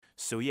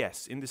So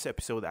yes, in this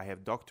episode I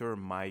have Dr.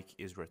 Mike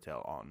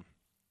Israetel on.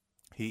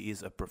 He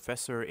is a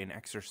professor in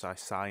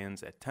exercise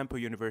science at Temple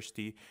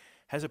University,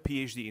 has a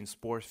PhD in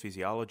sports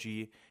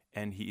physiology,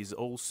 and he is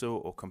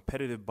also a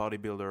competitive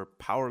bodybuilder,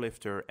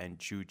 powerlifter, and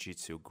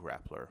jiu-jitsu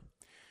grappler.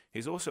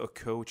 He's also a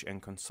coach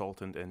and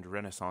consultant in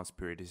Renaissance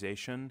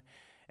periodization,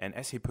 and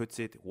as he puts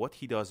it, what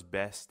he does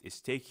best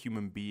is take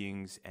human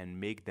beings and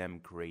make them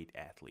great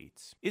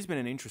athletes. It's been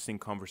an interesting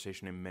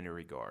conversation in many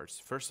regards.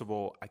 First of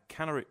all, I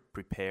kind of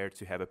prepared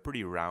to have a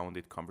pretty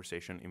rounded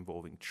conversation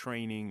involving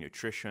training,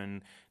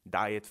 nutrition,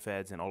 diet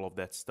fads, and all of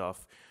that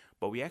stuff.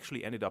 But we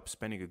actually ended up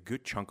spending a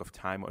good chunk of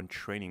time on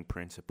training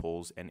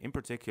principles, and in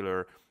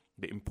particular,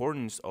 the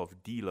importance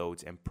of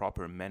deloads and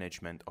proper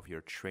management of your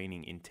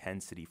training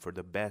intensity for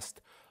the best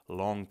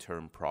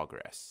long-term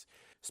progress.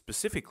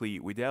 Specifically,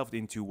 we delved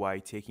into why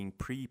taking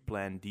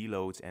pre-planned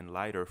deloads and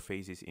lighter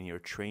phases in your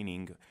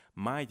training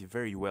might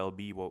very well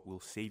be what will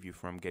save you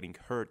from getting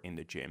hurt in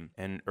the gym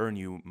and earn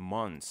you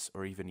months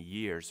or even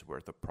years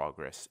worth of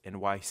progress,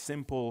 and why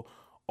simple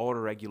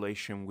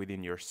auto-regulation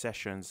within your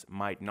sessions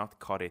might not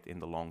cut it in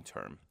the long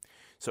term.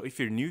 So if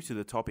you're new to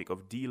the topic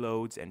of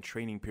deloads and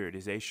training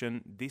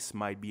periodization, this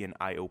might be an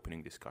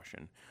eye-opening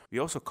discussion. We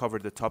also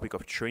covered the topic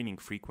of training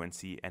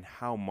frequency and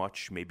how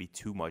much may be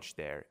too much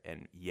there,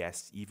 and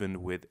yes,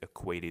 even with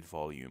equated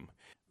volume.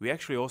 We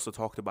actually also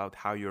talked about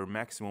how your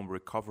maximum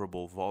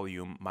recoverable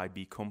volume might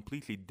be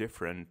completely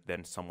different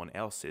than someone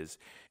else's,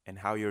 and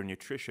how your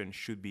nutrition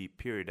should be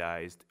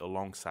periodized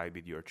alongside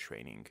with your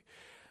training.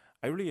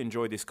 I really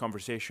enjoyed this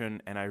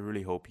conversation, and I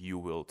really hope you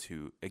will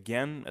too.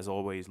 Again, as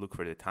always, look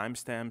for the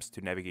timestamps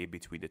to navigate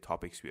between the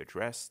topics we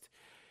addressed.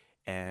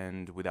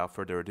 And without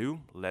further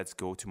ado, let's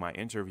go to my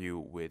interview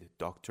with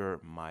Dr.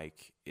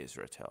 Mike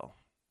Israetel.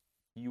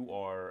 You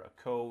are a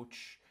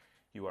coach,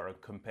 you are a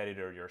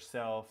competitor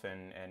yourself,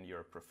 and you're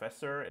a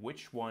professor.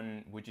 Which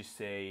one would you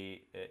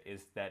say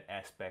is that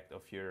aspect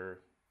of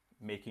your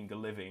making a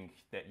living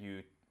that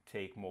you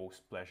take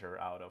most pleasure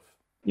out of?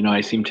 You know,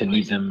 I seem to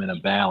need them in a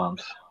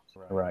balance.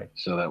 Right.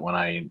 So that when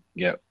I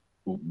get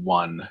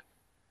one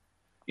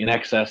in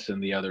excess and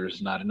the other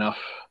is not enough,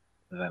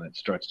 then it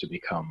starts to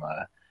become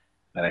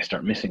that I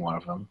start missing one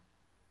of them.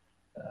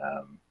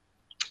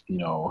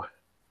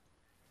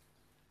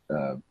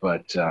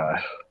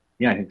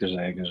 Yeah, I think there's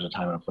a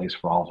time and a place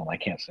for all of them. I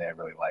can't say I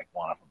really like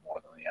one of them more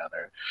than the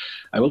other.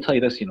 I will tell you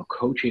this,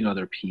 coaching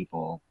other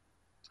people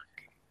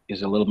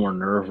is a little more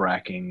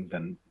nerve-wracking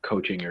than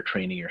coaching or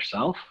training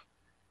yourself,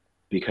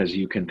 because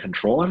you can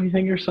control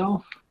everything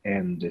yourself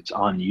and it's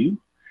on you.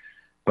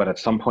 But at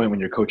some point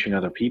when you're coaching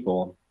other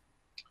people,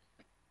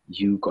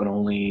 you can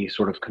only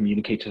sort of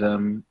communicate to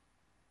them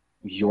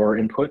your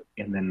input,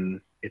 and then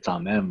it's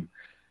on them.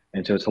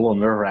 And so it's a little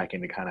nerve-wracking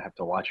to kind of have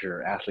to watch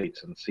your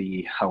athletes and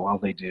see how well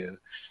they do.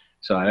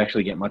 So I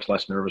actually get much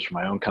less nervous for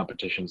my own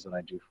competitions than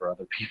I do for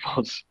other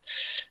people's.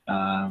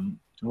 And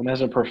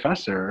as a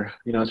professor,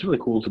 it's really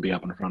cool to be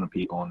up in front of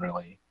people and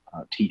really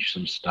teach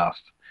some stuff.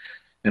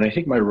 And I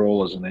think my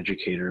role as an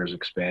educator is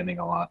expanding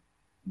a lot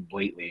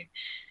lately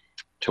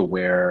to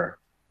where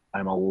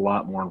I'm a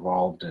lot more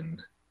involved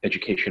in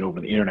education over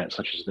the internet,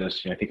 such as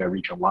this. I think I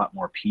reach a lot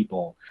more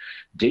people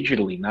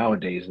digitally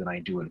nowadays than I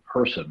do in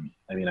person.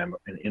 I mean, I'm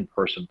an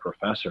in-person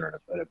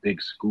professor at a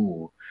big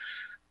school,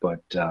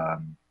 but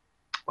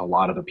a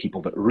lot of the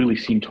people that really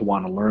seem to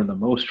want to learn the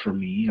most from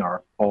me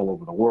are all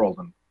over the world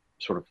and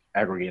sort of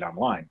aggregate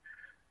online.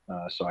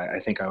 So I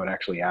think I would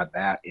actually add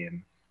that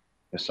in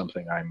is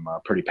something I'm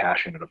pretty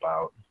passionate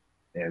about,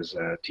 is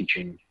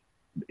teaching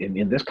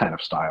in this kind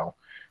of style,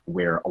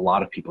 where a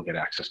lot of people get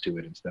access to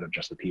it instead of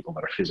just the people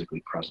that are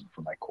physically present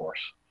for my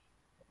course.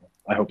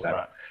 I hope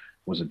that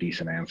was a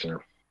decent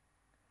answer.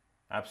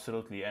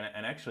 Absolutely.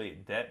 And actually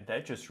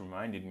that just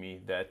reminded me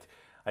that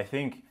I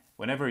think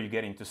whenever you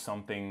get into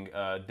something,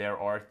 there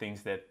are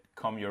things that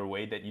come your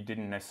way that you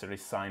didn't necessarily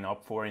sign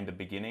up for in the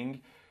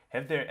beginning.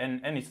 Have there,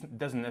 and it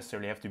doesn't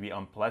necessarily have to be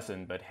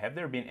unpleasant, but have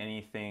there been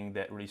anything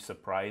that really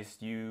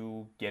surprised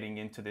you getting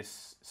into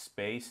this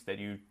space that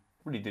you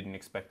really didn't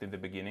expect in the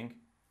beginning?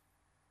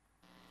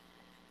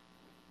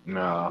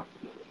 No.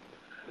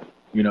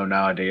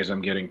 Nowadays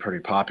I'm getting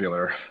pretty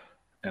popular,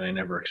 and I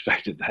never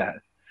expected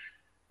that.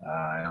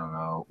 I don't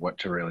know what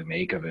to really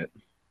make of it.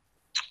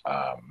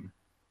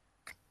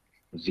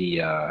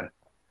 The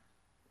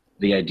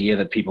idea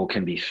that people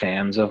can be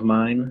fans of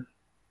mine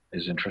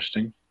is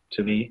interesting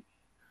to me.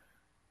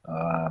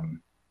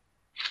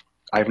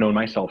 I've known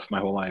myself my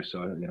whole life,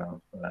 so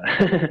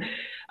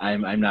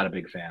I'm not a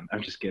big fan.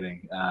 I'm just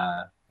kidding.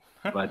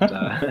 But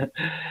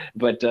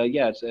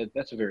yeah,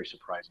 that's a very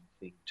surprising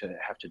thing to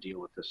have to deal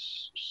with,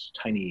 this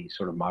tiny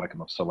sort of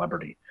modicum of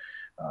celebrity,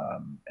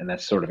 and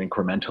that's sort of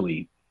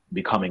incrementally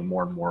becoming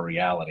more and more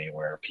reality.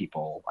 Where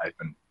I've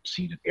been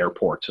seen at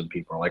airports, and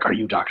people are like, "Are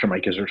you Dr.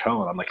 Mike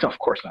Israetel?" And I'm like, "No, of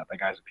course not. That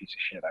guy's a piece of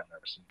shit. I've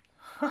never seen him."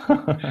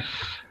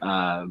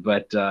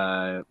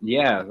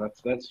 Yeah,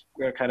 that's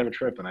kind of a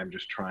trip, and I'm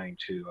just trying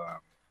to,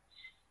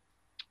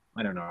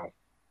 I don't know.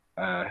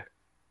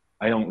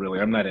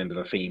 I'm not into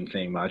the fame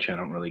thing much. I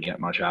don't really get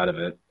much out of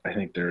it. I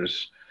think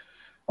there's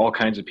all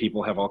kinds of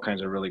people have all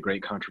kinds of really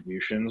great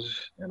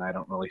contributions, and I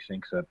don't really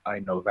think that I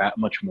know that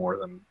much more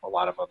than a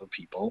lot of other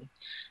people.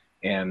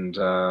 And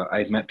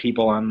I've met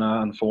people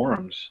on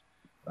forums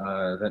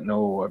that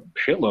know a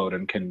shitload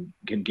and can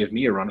give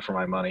me a run for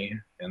my money,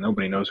 and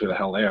nobody knows who the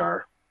hell they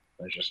are.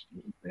 They're just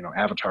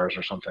avatars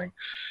or something.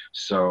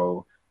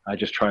 So I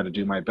just try to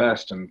do my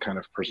best and kind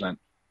of present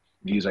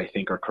views I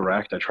think are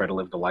correct. I try to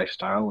live the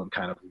lifestyle and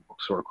kind of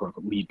sort of quote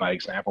unquote lead by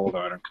example, though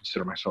I don't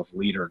consider myself a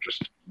leader,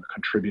 just a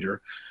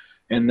contributor.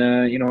 And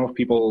if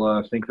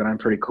people think that I'm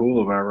pretty cool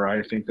or whatever,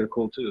 I think they're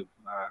cool too.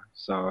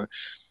 So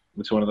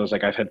it's one of those,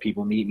 like, I've had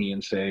people meet me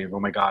and say, "Oh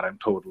my God, I'm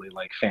totally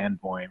like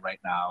fanboying right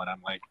now," and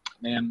I'm like,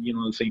 "Man,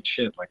 this ain't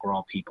shit. Like, we're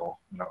all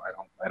people.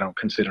 I don't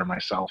consider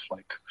myself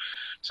like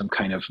some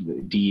kind of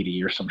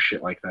deity or some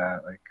shit like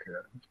that. Like,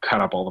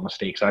 cut up all the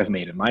mistakes I've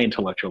made in my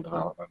intellectual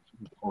development.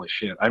 Holy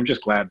shit! I'm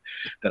just glad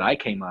that I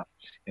came up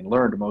and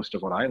learned most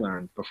of what I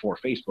learned before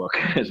Facebook,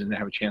 as in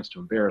have a chance to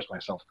embarrass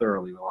myself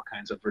thoroughly with all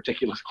kinds of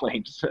ridiculous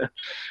claims.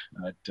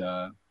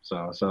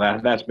 So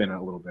that's been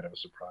a little bit of a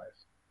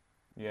surprise.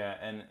 Yeah,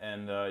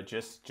 and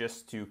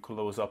just to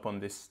close up on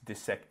this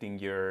dissecting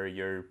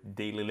your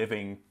daily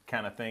living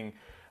kind of thing,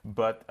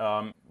 but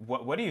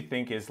what do you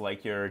think is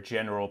like your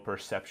general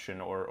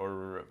perception,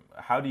 or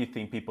how do you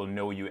think people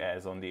know you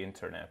as on the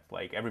internet?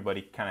 Like,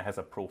 everybody kind of has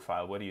a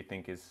profile. What do you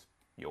think is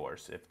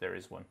yours, if there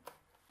is one?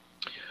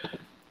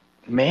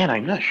 Man,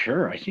 I'm not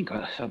sure. I think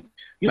I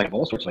have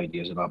all sorts of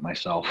ideas about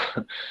myself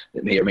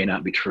that may or may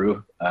not be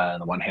true. On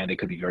the one hand, they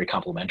could be very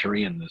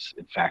complimentary, and this,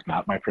 in fact,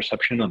 not my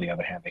perception. On the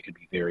other hand, they could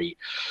be very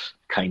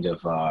kind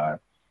of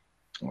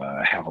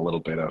have a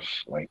little bit of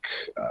like,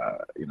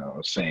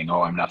 saying,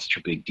 "Oh, I'm not such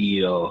a big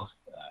deal."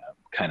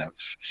 Kind of,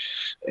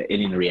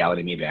 and in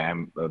reality, maybe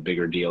I'm a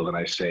bigger deal than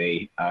I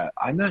say.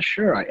 I'm not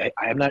sure.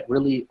 I'm not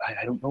really.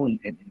 I don't know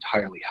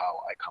entirely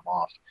how I come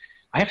off.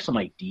 I have some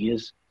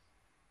ideas.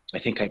 I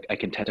think I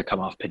can tend to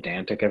come off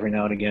pedantic every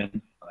now and again.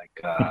 Like,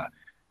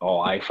 oh,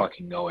 I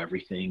fucking know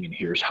everything, and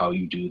here's how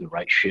you do the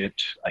right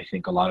shit. I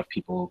think a lot of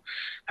people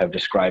have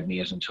described me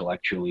as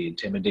intellectually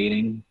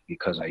intimidating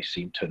because I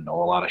seem to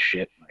know a lot of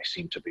shit. I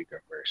seem to be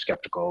very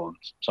skeptical. And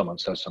someone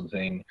says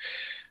something.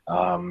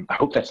 I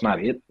hope that's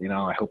not it.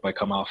 I hope I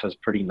come off as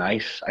pretty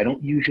nice. I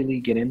don't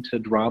usually get into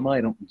drama. I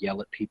don't yell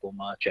at people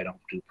much. I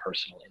don't do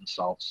personal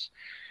insults.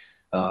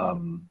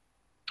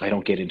 I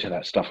don't get into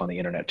that stuff on the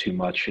internet too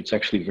much. It's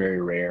actually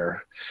very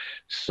rare.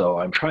 So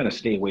I'm trying to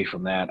stay away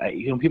from that.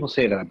 People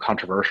say that I'm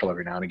controversial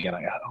every now and again.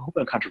 I hope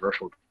I'm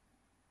controversial,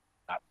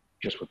 not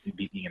just with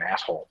me being an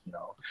asshole.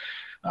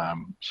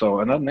 So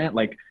other than that,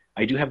 like,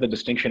 I do have the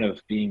distinction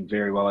of being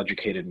very well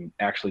educated and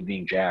actually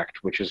being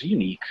jacked, which is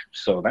unique.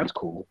 So that's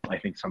cool. I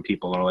think some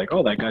people are like,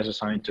 "Oh, that guy's a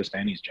scientist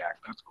and he's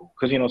jacked." That's cool.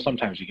 Because,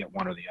 sometimes you get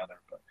one or the other,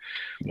 but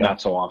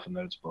not so often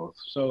that it's both.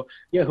 So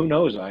yeah, who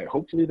knows?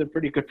 Hopefully they're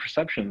pretty good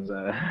perceptions.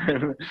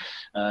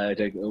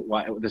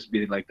 Why this would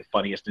be like the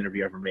funniest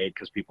interview ever made,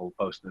 because people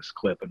post this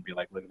clip and be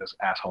like, "Look at this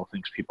asshole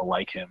thinks people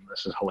like him.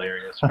 This is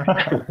hilarious."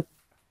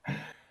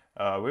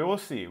 We will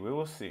see. We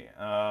will see.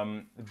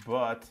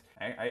 But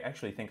I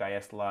actually think I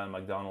asked Lyle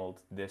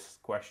McDonald this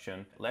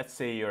question. Let's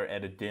say you're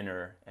at a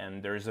dinner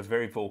and there's a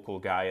very vocal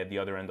guy at the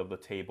other end of the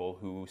table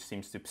who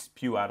seems to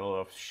spew out a lot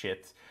of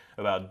shit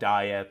about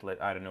diet.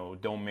 I don't know,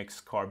 don't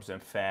mix carbs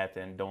and fat,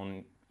 and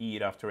don't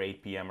eat after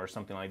 8 p.m. or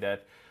something like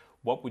that.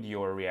 What would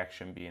your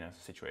reaction be in a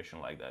situation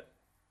like that?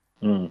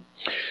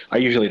 I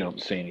usually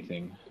don't say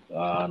anything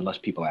unless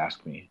people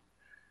ask me.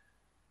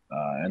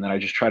 And then I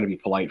just try to be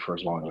polite for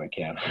as long as I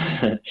can.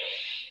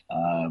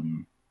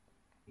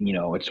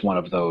 It's one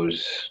of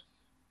those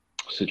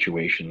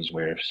situations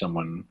where if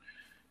someone,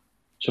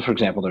 so for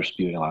example, they're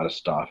spewing a lot of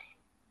stuff,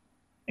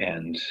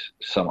 and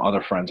some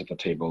other friends at the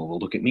table will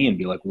look at me and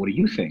be like, "What do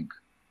you think?"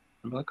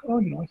 I'm like, "Oh,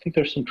 I think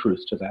there's some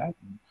truth to that.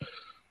 And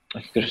I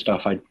think there's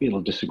stuff I'd be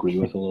able to disagree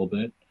with a little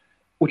bit,"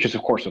 which is,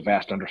 of course, a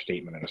vast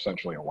understatement and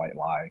essentially a white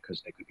lie,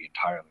 because they could be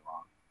entirely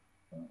wrong.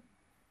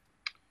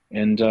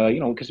 And,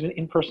 because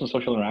in-person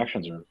social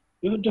interactions are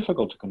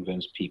difficult to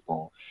convince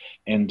people.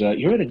 And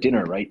you're at a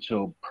dinner, right?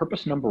 So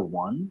purpose number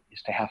one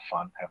is to have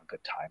fun, have a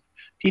good time.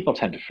 People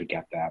tend to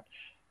forget that.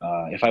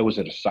 If I was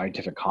at a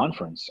scientific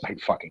conference,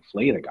 I'd fucking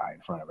flay the guy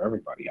in front of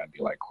everybody. I'd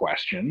be like,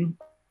 "Question,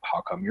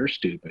 how come you're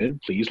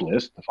stupid? Please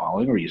list the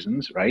following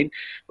reasons," right?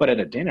 But at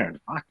a dinner,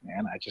 fuck,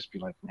 man, I'd just be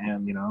like,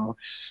 "Man,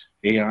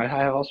 I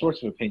have all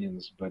sorts of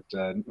opinions, but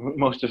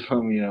most of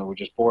them, would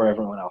just bore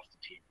everyone else to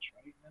tears,"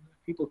 right? And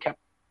people kept.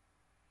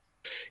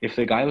 If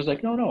the guy was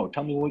like, "No,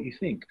 tell me what you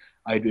think,"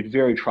 I'd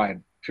very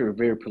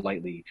very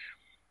politely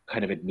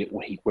kind of admit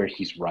where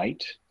he's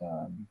right.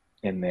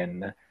 And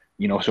then,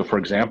 so for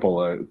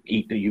example,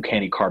 you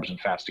can't eat carbs and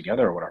fats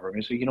together or whatever.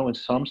 And so, in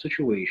some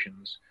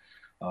situations,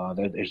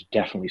 there's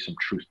definitely some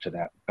truth to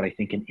that. But I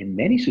think in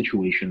many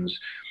situations,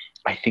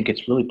 I think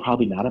it's really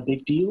probably not a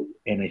big deal.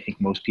 And I think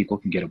most people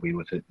can get away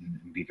with it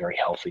and be very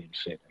healthy and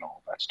fit and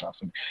all that stuff.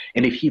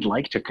 And if he'd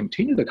like to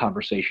continue the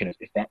conversation,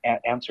 if that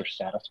answer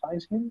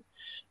satisfies him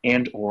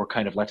and or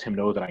kind of lets him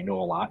know that I know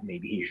a lot,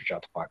 maybe he should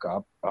shut the fuck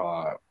up,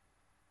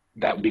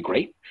 that would be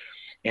great.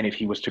 And if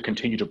he was to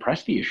continue to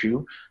press the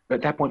issue,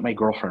 at that point, my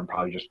girlfriend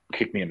probably just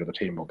kicked me under the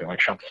table, be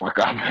like, "Shut the fuck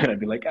up," and I'd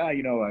be like,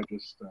 I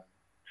just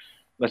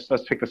let's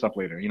pick this up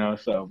later,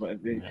 So, but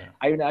Yeah.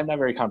 I'm not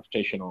very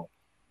confrontational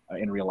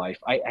in real life.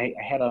 I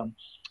had a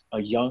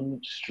young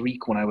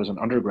streak when I was an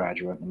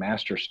undergraduate, a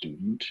master's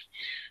student,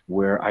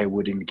 where I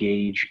would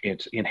engage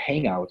it in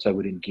hangouts. I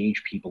would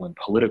engage people in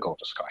political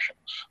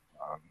discussions.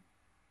 Um,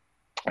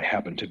 I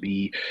happen to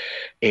be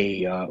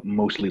a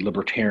mostly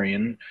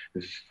libertarian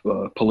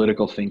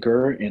political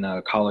thinker in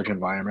a college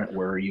environment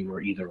where you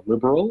were either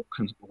liberal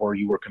or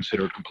you were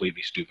considered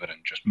completely stupid and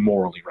just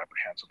morally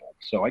reprehensible.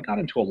 So I got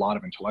into a lot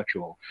of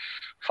intellectual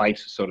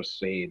fights, so to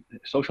say,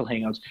 social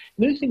hangouts. And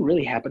the only thing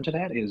really happened to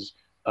that is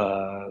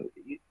uh,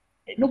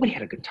 nobody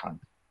had a good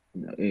time.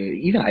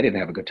 Even I didn't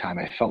have a good time.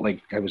 I felt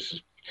like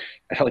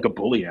a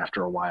bully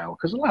after a while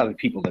because a lot of the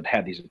people that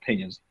had these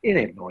opinions, they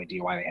had no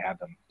idea why they had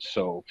them.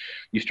 So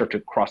you start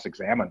to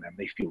cross-examine them.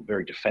 They feel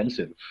very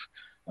defensive.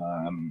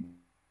 Um,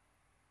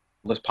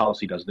 this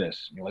policy does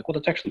this. And you're like, well,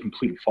 that's actually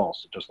completely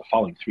false. It does the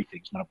following three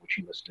things, none of which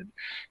you listed.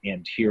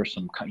 And here are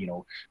some,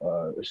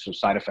 some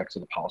side effects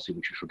of the policy,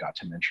 which you forgot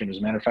to mention. As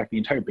a matter of fact, the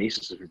entire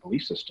basis of your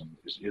belief system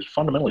is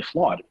fundamentally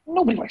flawed.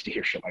 Nobody likes to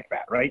hear shit like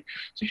that, right?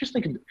 So just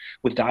thinking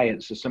with diet,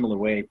 it's a similar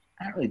way.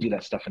 I don't really do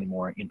that stuff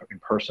anymore in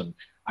person.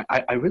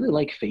 I really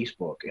like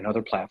Facebook and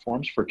other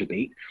platforms for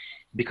debate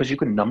because you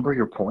can number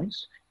your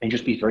points and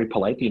just be very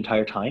polite the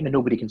entire time and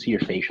nobody can see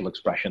your facial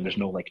expression. There's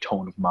no like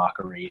tone of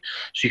mockery.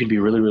 So you can be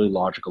really, really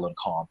logical and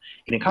calm.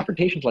 And in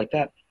confrontations like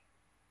that,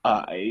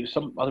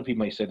 some other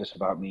people may say this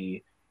about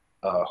me,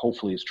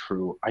 hopefully it's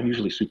true. I'm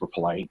usually super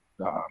polite.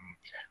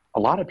 A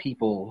lot of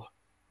people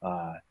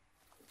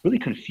really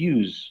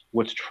confuse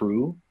what's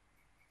true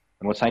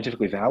and what's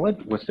scientifically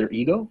valid with their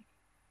ego.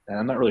 And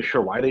I'm not really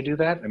sure why they do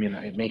that. I mean,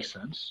 it makes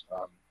sense.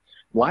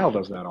 Lyle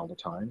does that all the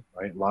time,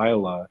 right?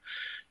 Lyle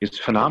is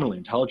phenomenally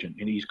intelligent,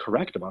 and he's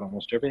correct about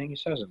almost everything he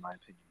says, in my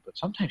opinion. But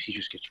sometimes he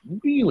just gets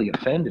really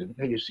offended,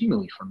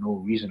 seemingly for no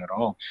reason at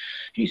all.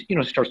 He,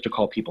 starts to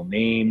call people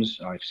names.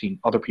 I've seen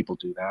other people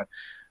do that.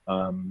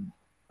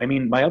 I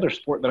mean, my other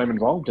sport that I'm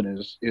involved in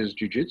is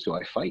jujitsu.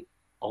 I fight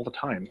all the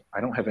time.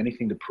 I don't have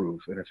anything to prove.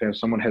 And if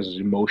someone has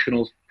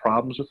emotional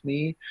problems with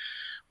me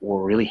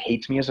or really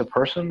hates me as a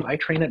person, I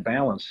train at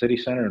Balance City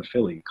Center in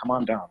Philly. Come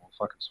on down. We'll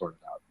fucking sort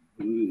it out.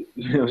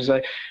 It's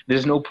like,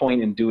 there's no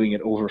point in doing it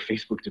over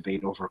Facebook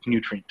debate over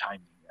nutrient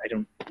timing.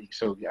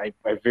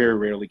 I very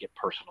rarely get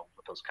personal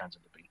with those kinds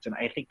of debates. And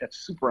I think that's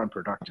super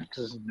unproductive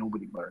because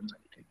nobody learns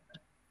anything in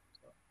that.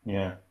 So.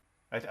 Yeah.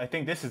 I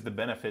think this is the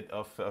benefit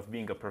of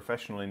being a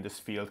professional in this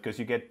field because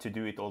you get to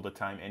do it all the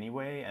time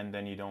anyway, and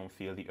then you don't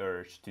feel the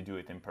urge to do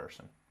it in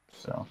person.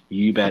 So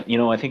you bet.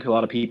 I think a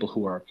lot of people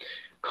who are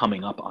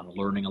coming up on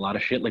learning a lot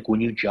of shit, like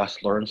when you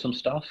just learn some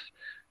stuff,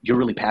 you're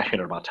really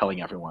passionate about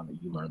telling everyone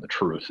that you learned the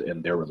truth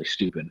and they're really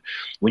stupid.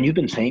 When you've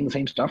been saying the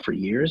same stuff for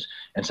years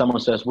and someone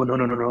says, well,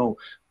 no,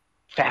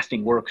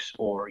 fasting works,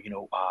 or,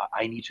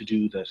 I need to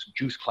do this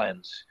juice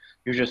cleanse.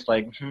 You're just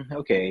like,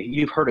 okay,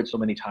 you've heard it so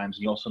many times.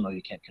 And you also know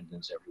you can't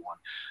convince everyone.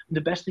 And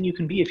the best thing you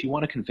can be if you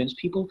want to convince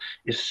people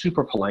is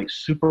super polite,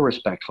 super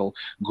respectful,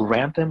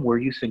 grant them where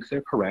you think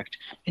they're correct,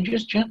 and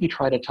just gently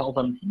try to tell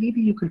them, maybe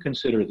you can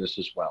consider this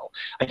as well.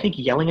 I think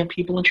yelling at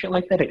people and shit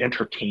like that, it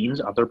entertains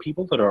other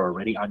people that are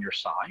already on your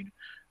side,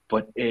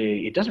 but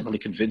it doesn't really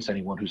convince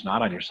anyone who's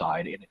not on your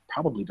side, and it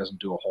probably doesn't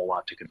do a whole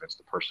lot to convince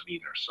the person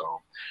either.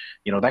 So,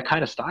 that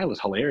kind of style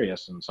is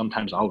hilarious, and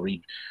sometimes I'll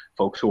read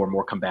folks who are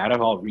more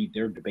combative. I'll read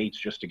their debates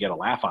just to get a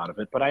laugh out of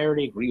it, but I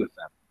already agree with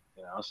them.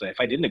 So if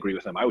I didn't agree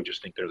with them, I would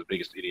just think they're the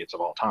biggest idiots of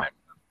all time.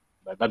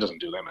 That doesn't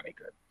do them any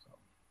good. So.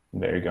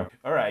 There you go.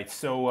 All right,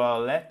 so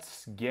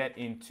let's get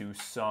into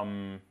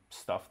some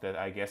stuff that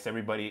I guess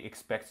everybody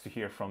expects to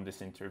hear from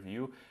this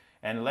interview,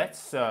 and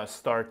let's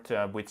start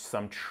with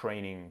some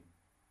training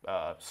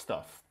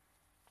stuff.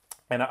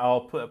 And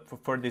I'll put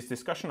for this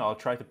discussion, I'll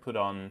try to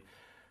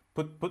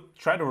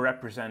try to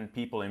represent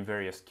people in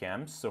various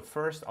camps. So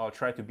first, I'll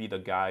try to be the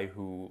guy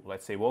who,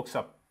 let's say, walks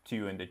up to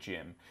you in the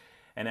gym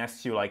and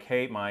asks you like,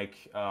 "Hey,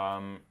 Mike,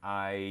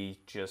 I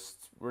just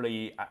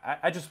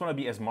want to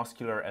be as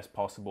muscular as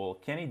possible.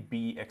 Can it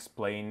be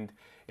explained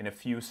in a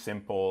few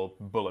simple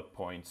bullet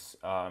points?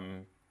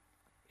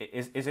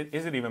 Is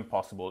it even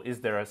possible? Is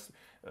there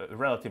a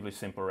relatively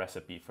simple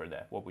recipe for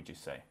that? What would you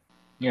say?"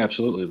 Yeah,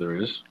 absolutely, there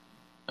is.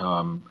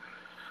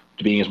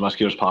 To being as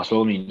muscular as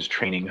possible means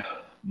training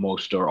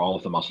most or all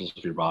of the muscles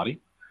of your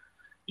body.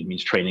 It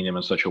means training them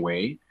in such a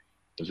way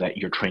that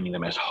you're training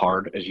them as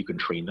hard as you can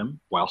train them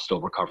while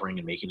still recovering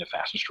and making the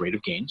fastest rate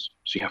of gains.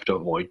 So you have to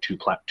avoid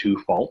two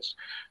faults: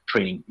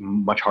 training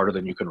much harder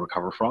than you can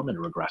recover from and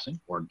regressing,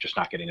 or just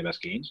not getting the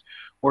best gains,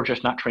 or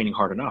just not training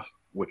hard enough,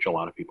 which a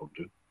lot of people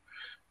do.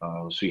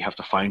 So you have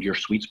to find your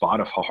sweet spot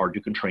of how hard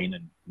you can train,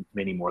 and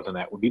many more than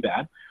that would be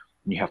bad.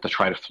 And you have to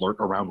try to flirt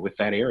around with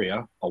that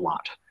area a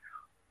lot.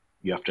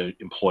 You have to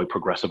employ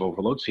progressive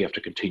overload, so you have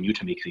to continue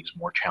to make things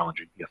more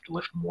challenging. You have to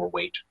lift more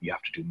weight. You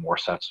have to do more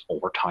sets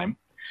over time.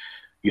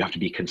 You have to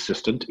be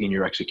consistent in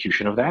your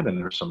execution of that, and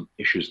there's some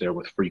issues there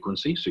with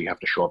frequency. So you have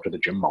to show up to the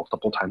gym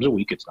multiple times a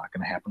week. It's not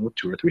going to happen with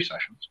 2 or 3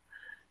 sessions.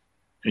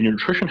 And your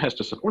nutrition has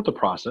to support the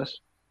process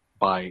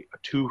by a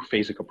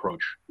 2-phasic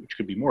approach, which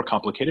could be more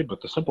complicated,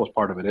 but the simplest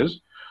part of it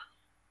is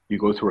you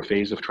go through a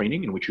phase of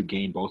training in which you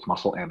gain both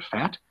muscle and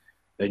fat.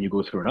 Then you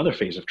go through another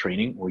phase of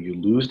training where you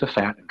lose the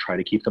fat and try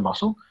to keep the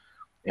muscle.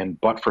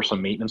 But for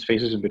some maintenance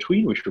phases in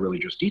between, which are really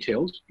just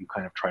details, you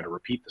kind of try to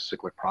repeat the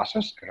cyclic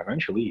process, and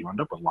eventually you end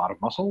up with a lot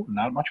of muscle and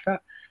not much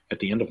fat at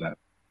the end of that.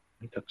 I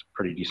think that's a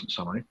pretty decent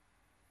summary.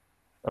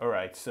 All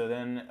right. So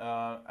then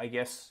I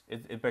guess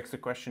it begs the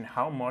question,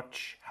 how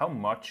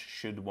much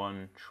should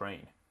one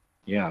train?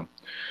 Yeah.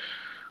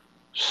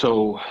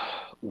 So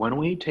when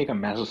we take a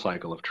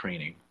mesocycle of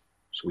training,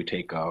 so we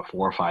take a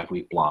 4 or 5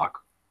 week block,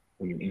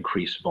 when you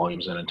increase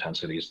volumes and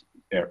intensities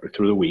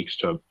through the weeks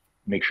to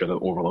make sure the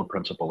overload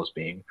principle is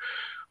being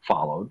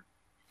followed.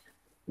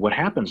 What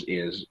happens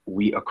is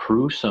we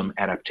accrue some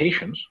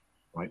adaptations,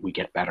 right? We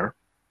get better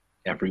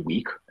every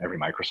week, every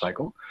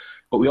microcycle,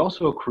 but we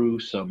also accrue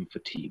some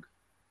fatigue.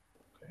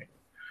 Okay.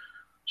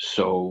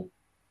 So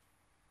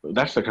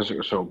that's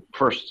so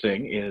first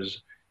thing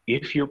is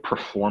if your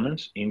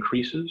performance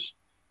increases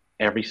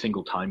every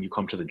single time you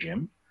come to the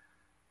gym,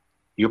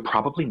 you're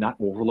probably not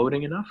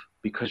overloading enough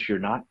because you're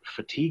not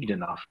fatigued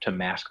enough to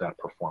mask that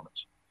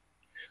performance.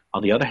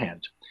 On the other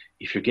hand,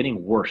 if you're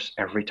getting worse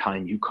every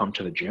time you come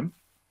to the gym,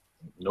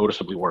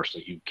 noticeably worse,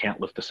 that you can't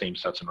lift the same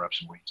sets and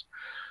reps and weights,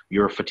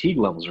 your fatigue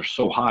levels are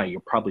so high,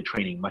 you're probably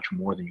training much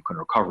more than you can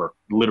recover,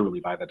 literally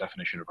by the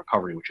definition of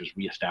recovery, which is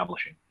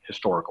reestablishing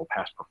historical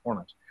past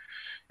performance.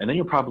 And then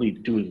you're probably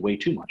doing way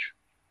too much.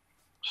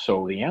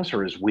 So the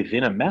answer is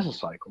within a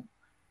mesocycle,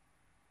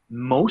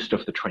 most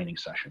of the training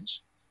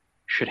sessions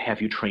should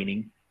have you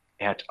training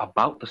at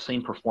about the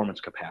same performance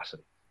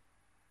capacity.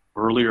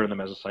 Earlier in the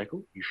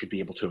mesocycle, you should be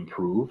able to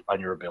improve on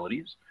your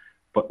abilities,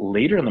 but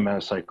later in the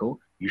mesocycle,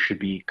 you should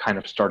be kind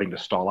of starting to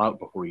stall out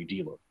before you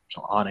deload.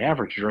 So on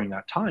average, during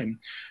that time,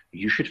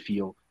 you should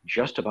feel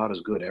just about as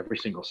good every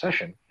single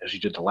session as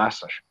you did the last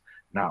session.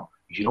 Now,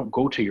 you don't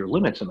go to your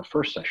limits in the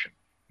first session.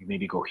 You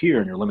maybe go here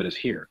and your limit is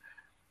here,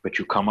 but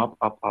you come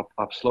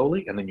up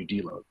slowly and then you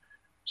deload.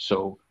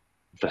 So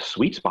the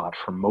sweet spot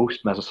for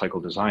most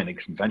mesocycle design and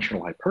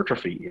conventional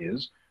hypertrophy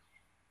is,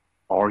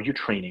 are you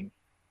training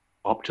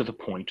up to the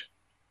point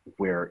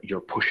where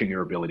you're pushing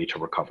your ability to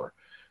recover,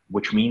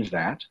 which means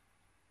that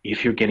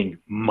if you're getting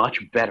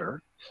much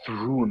better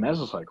through a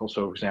mesocycle,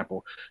 so for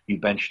example, you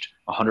benched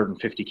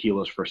 150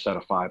 kilos for a set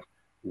of 5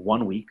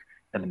 1 week,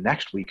 and the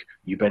next week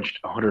you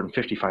benched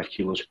 155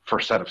 kilos for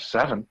a set of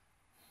 7,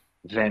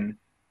 then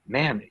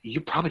man,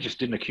 you probably just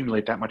didn't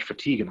accumulate that much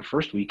fatigue in the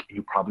first week, and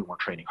you probably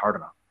weren't training hard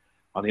enough.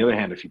 On the other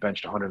hand, if you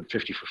benched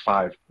 150 for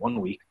 5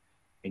 1 week,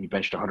 and you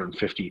benched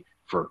 150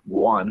 for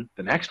 1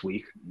 the next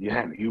week,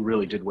 yeah, you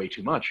really did way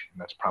too much, and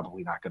that's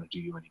probably not going to do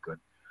you any good.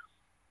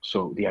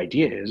 So the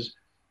idea is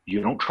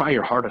you don't try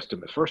your hardest in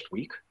the first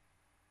week.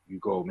 You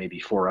go maybe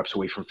 4 reps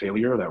away from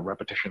failure, that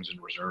repetitions in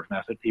reserve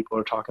method people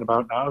are talking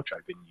about now, which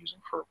I've been using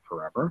for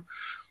forever.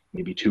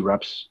 Maybe 2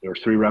 reps or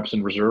 3 reps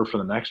in reserve for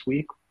the next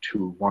week,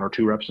 1 or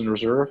 2 reps in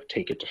reserve,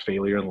 take it to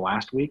failure in the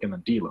last week, and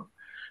then deload.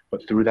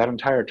 But through that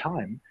entire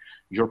time,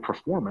 your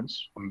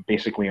performance,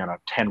 basically on a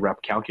 10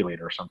 rep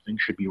calculator or something,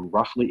 should be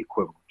roughly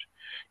equivalent.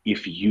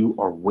 If you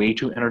are way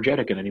too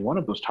energetic in any one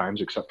of those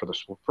times, except for the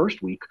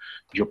first week,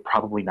 you're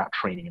probably not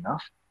training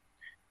enough.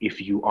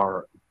 If you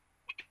are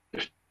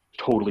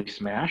totally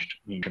smashed,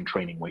 you've been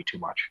training way too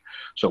much.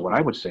 So what I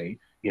would say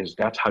is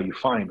that's how you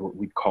find what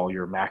we'd call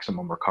your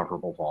maximum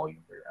recoverable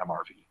volume, your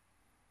MRV.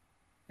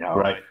 Now,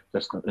 Right.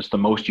 That's the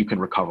most you can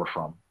recover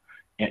from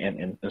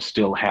and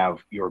still have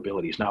your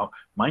abilities. Now,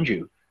 mind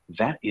you,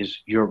 that is,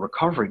 you're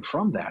recovering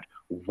from that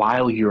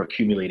while you're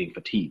accumulating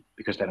fatigue,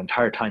 because that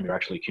entire time you're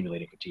actually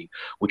accumulating fatigue,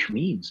 which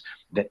means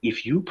that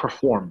if you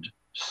performed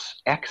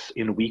X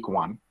in week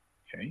 1,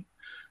 okay,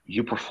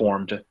 you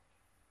performed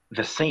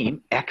the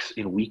same X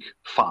in week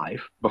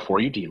 5 before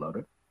you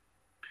deloaded,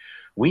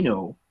 we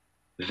know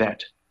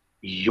that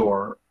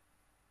your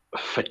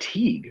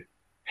fatigue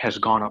has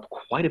gone up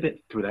quite a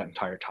bit through that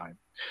entire time.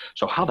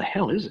 So how the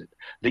hell is it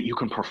that you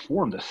can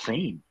perform the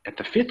same at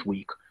the 5th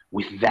week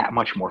with that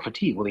much more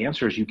fatigue? Well, the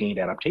answer is you gained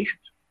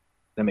adaptations.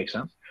 That makes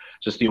sense?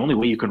 So it's the only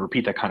way you can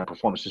repeat that kind of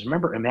performance. Is,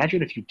 remember,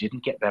 imagine if you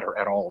didn't get better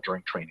at all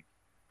during training.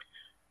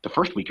 The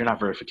first week, you're not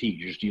very fatigued.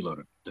 You just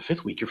deloaded. The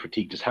 5th week, you're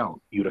fatigued as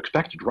hell. You'd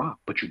expect to drop,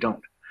 but you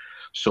don't.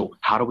 So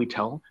how do we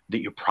tell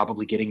that you're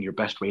probably getting your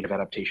best rate of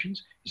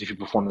adaptations? Is if you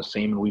perform the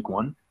same in week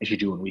 1 as you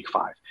do in week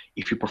 5.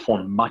 If you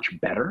perform much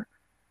better,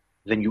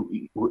 then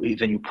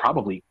you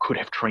probably could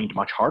have trained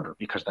much harder,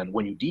 because then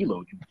when you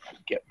deload, you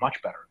get much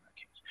better in that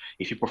case.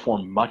 If you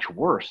perform much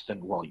worse,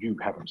 then, well, you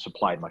haven't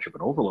supplied much of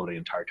an overload the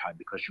entire time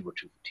because you were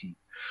too fatigued.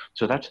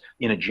 So that's,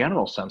 in a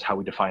general sense, how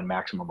we define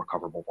maximum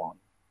recoverable volume.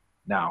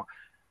 Now,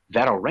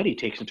 that already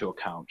takes into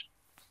account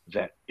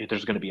that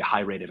there's going to be a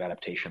high rate of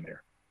adaptation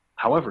there.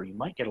 However, you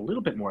might get a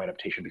little bit more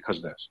adaptation because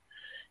of this.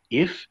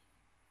 If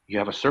you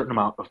have a certain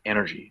amount of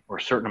energy or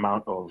a certain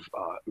amount of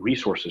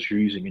resources you're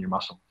using in your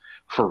muscle,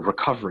 for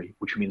recovery,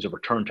 which means a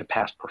return to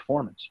past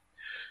performance,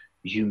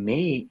 you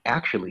may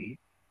actually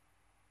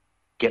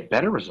get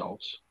better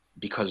results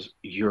because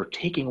you're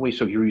taking away,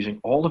 so you're using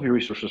all of your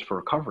resources for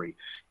recovery.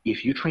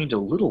 If you trained a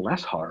little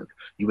less hard,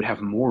 you would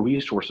have more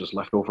resources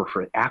left over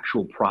for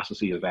actual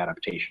processes of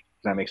adaptation.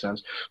 Does that make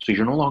sense? So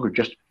you're no longer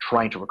just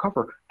trying to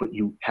recover, but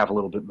you have a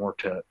little bit more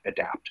to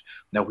adapt.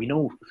 Now, we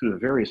know through the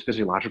various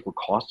physiological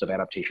costs of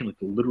adaptation, like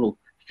the literal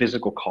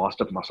physical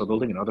cost of muscle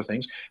building and other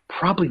things,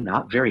 probably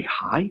not very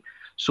high.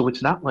 So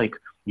it's not like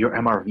your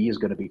MRV is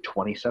going to be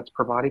 20 sets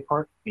per body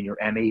part and your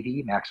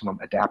MAV, maximum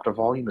adaptive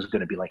volume, is going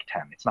to be like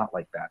 10. It's not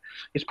like that.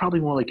 It's probably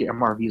more like your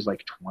MRV is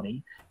like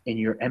 20 and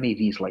your MAV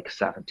is like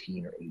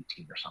 17 or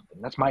 18 or something.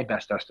 That's my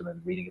best estimate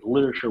in reading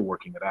literature,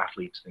 working with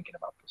athletes, thinking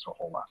about this a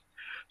whole lot.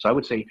 So I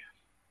would say,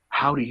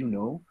 how do you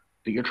know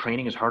that you're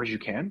training as hard as you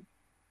can?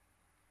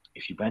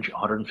 If you bench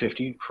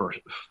 150 for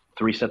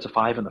 3 sets of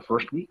 5 in the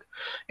first week,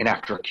 and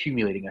after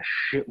accumulating a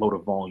shitload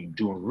of volume,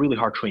 doing really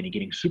hard training,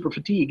 getting super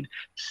fatigued,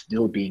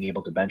 still being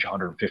able to bench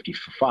 150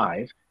 for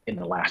 5 in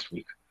the last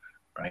week,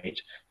 right?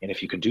 And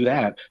if you can do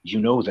that, you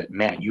know that,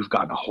 man, you've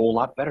gotten a whole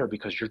lot better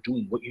because you're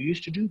doing what you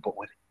used to do, but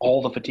with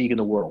all the fatigue in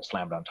the world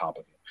slammed on top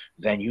of you.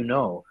 Then you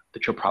know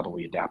that you're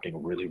probably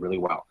adapting really, really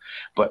well.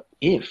 But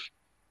if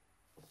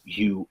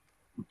you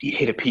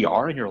hit a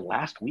PR in your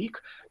last week,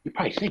 you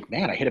probably think,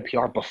 man, I hit a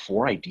PR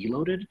before I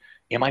deloaded.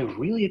 Am I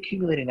really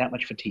accumulating that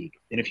much fatigue?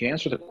 And if you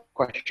answer the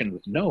question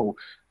with no,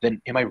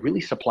 then am I really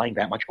supplying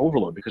that much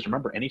overload? Because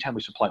remember, anytime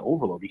we supply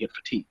overload, we get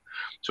fatigue.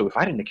 So if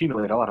I didn't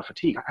accumulate a lot of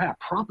fatigue, I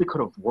probably could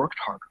have worked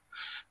harder,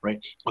 right?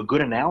 A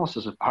good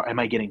analysis of am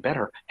I getting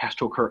better has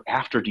to occur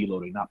after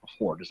deloading, not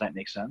before. Does that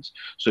make sense?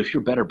 So if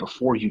you're better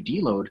before you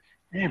deload,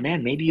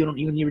 man, maybe you don't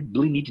even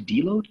really need to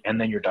deload,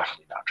 and then you're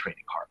definitely not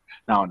training hard.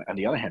 Now, on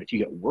the other hand, if you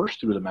get worse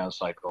through the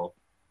mesocycle,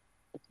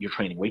 you're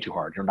training way too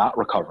hard. You're not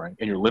recovering,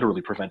 and you're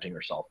literally preventing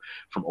yourself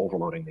from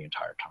overloading the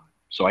entire time.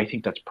 So I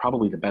think that's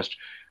probably the best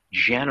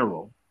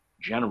general,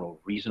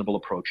 reasonable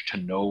approach to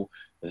know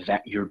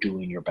that you're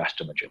doing your best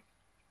in the gym.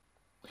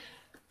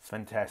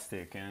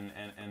 Fantastic,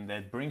 and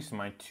that brings to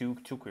my two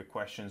quick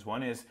questions.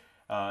 One is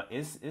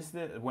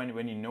that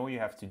when you know you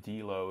have to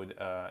deload,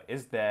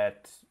 is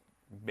that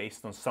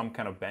based on some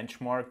kind of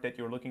benchmark that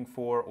you're looking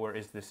for, or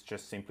is this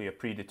just simply a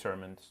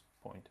predetermined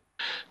point?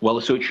 Well,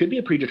 so it should be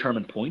a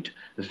predetermined point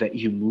that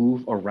you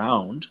move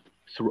around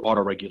through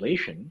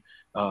autoregulation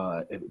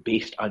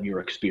based on your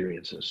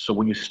experiences. So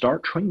when you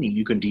start training,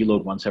 you can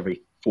deload once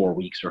every 4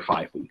 weeks or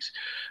 5 weeks.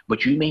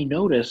 But you may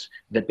notice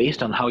that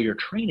based on how you're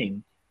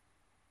training,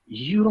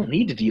 you don't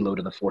need to deload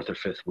in the 4th or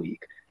 5th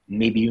week.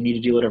 Maybe you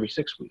need to deload every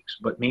 6 weeks.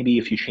 But maybe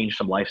if you change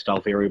some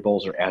lifestyle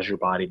variables, or as your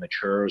body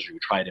matures, or you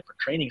try a different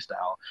training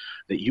style,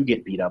 that you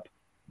get beat up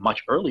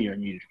much earlier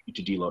and you need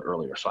to deload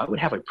earlier. So I would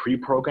have a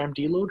pre-programmed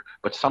deload,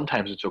 but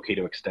sometimes it's okay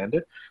to extend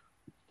it,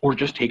 or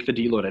just take the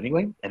deload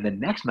anyway. And then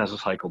next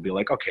mesocycle, be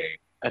like, okay,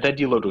 that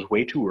deload was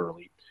way too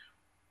early.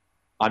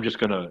 I'm just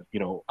gonna,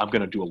 I'm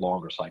gonna do a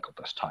longer cycle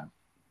this time.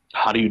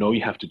 How do you know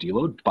you have to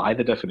deload? By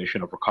the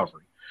definition of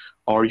recovery.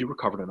 Are you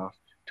recovered enough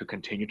to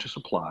continue to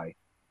supply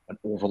an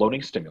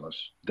overloading stimulus,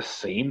 the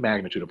same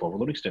magnitude of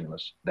overloading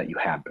stimulus that you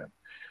had been,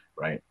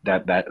 right?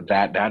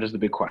 That is the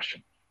big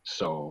question.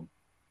 So,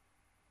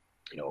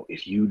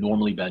 if you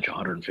normally bench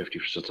 150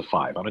 for sets of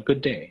 5 on a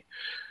good day,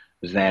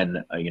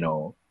 then,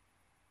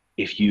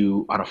 if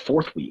you, on a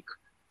 4th week,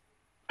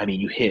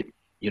 you hit,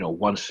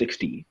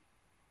 160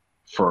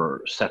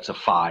 for sets of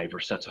 5 or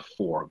sets of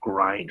 4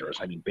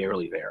 grinders,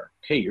 barely there.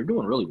 Okay, you're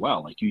doing really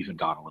well. Like, you even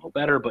got a little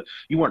better, but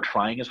you weren't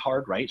trying as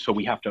hard, right? So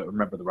we have to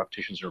remember the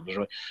repetitions are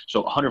visually.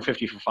 So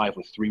 150 for 5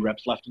 with 3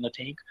 reps left in the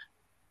tank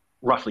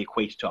roughly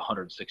equates to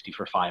 160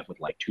 for 5 with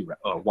like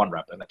 1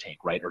 rep in the tank,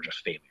 right? Or just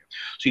failure.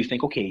 So you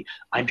think, okay,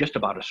 I'm just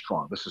about as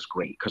strong. This is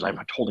great because I'm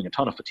holding a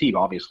ton of fatigue.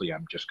 Obviously,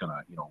 I'm just going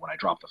to, when I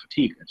drop the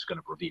fatigue, it's going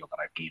to reveal that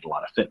I've gained a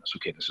lot of fitness.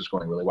 Okay, this is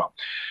going really well.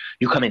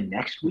 You come in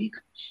next week,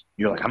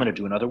 you're like, I'm going to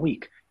do another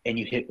week. And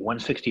you hit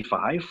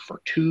 165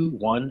 for 2,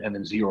 1, and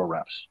then 0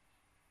 reps.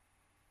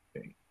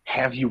 Okay.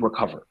 Have you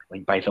recovered?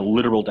 Like, by the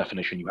literal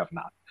definition, you have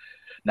not.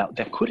 Now,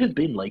 that could have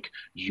been like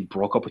you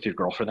broke up with your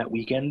girlfriend that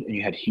weekend and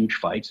you had huge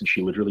fights and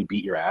she literally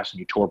beat your ass and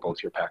you tore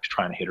both your pecs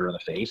trying to hit her in the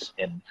face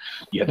and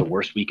you had the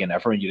worst weekend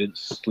ever and you didn't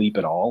sleep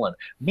at all. And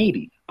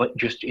maybe, but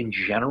just in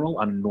general,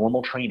 on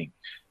normal training,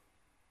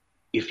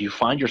 if you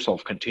find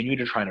yourself continuing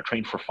to try to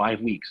train for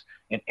 5 weeks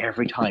and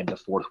every time the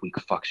 4th week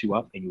fucks you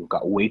up and you've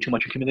got way too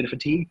much accumulated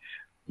fatigue,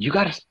 you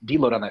got to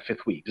deload on that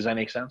 5th week. Does that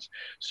make sense?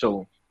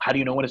 So how do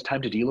you know when it's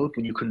time to deload?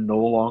 When you can no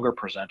longer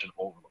present an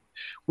overload.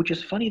 Which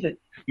is funny that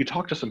you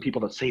talk to some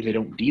people that say they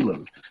don't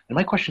deload. And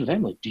my question to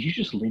them, like, do you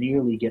just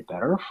linearly get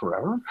better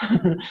forever?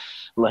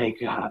 Do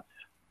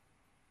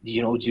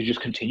you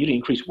just continue to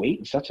increase weight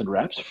and sets and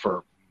reps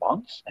for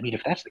months?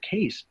 If that's the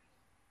case,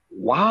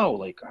 wow,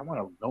 like, I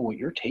want to know what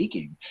you're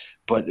taking.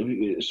 But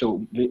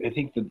so I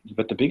think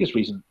but the biggest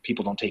reason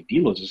people don't take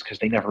deloads is because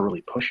they never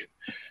really push it.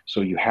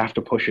 So you have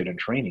to push it in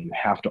training. You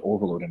have to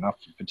overload enough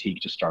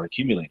fatigue to start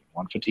accumulating.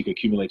 When fatigue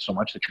accumulates so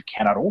much that you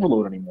cannot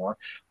overload anymore,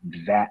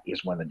 that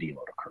is when the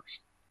deload occurs.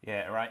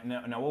 Yeah, right.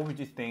 Now, what would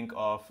you think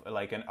of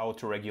like an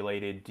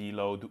auto-regulated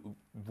deload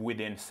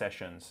within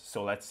sessions?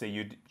 So let's say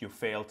you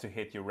fail to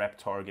hit your rep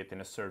target in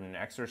a certain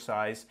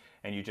exercise,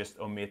 and you just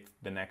omit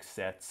the next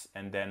sets,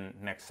 and then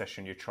next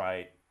session you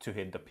try to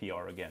hit the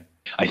PR again.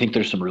 I think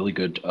there's some really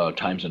good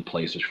times and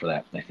places for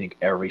that. I think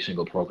every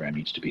single program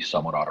needs to be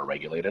somewhat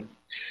auto-regulated,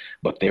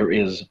 but there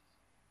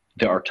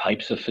are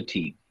types of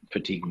fatigue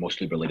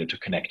mostly related to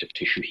connective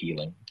tissue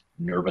healing,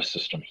 nervous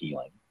system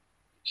healing,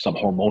 some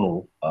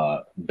hormonal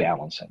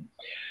balancing.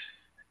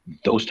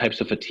 Those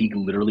types of fatigue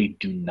literally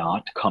do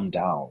not come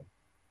down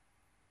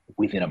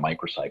within a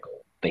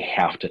microcycle. They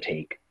have to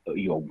take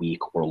a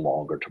week or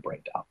longer to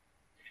bring down.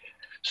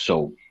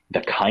 So the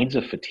kinds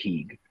of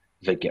fatigue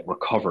that get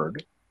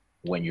recovered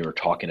when you're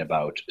talking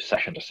about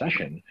session to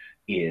session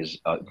is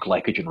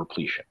glycogen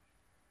repletion,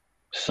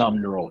 some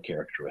neural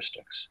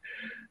characteristics.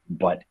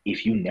 But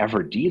if you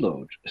never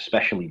deload,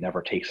 especially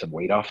never take some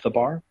weight off the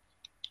bar,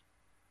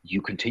 you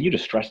continue to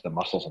stress the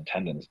muscles and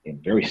tendons in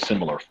very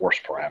similar force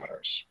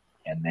parameters,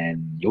 and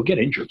then you'll get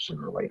injured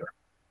sooner or later.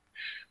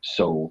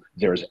 So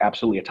there's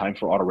absolutely a time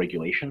for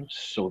auto-regulation,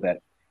 so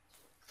that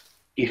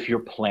if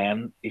you're,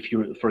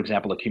 for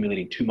example,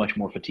 accumulating too much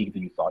more fatigue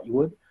than you thought you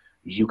would,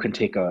 you can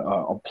take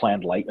a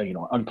planned light,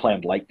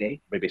 unplanned light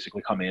day. They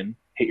basically come in,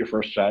 hit your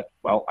first set.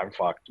 Well, I'm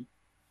fucked.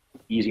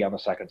 Easy on the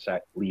second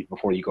set, leave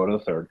before you go to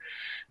the third.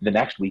 The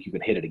next week you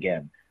can hit it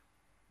again.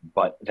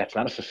 But that's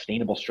not a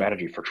sustainable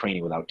strategy for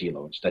training without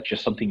deloads. That's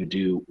just something you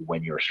do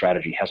when your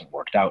strategy hasn't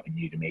worked out and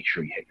you need to make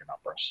sure you hit your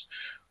numbers.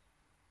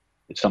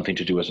 It's something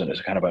to do as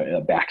a kind of a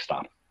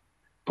backstop.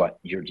 But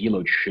your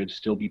deload should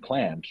still be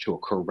planned to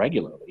occur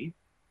regularly,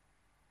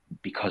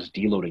 because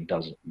deloading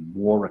does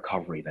more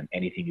recovery than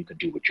anything you can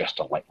do with just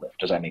a light lift.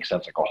 Does that make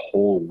sense? Like a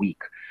whole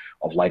week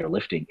of lighter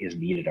lifting is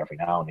needed every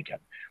now and again.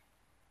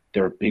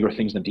 There are bigger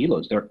things than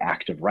deloads. There are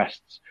active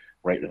rests,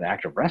 right? An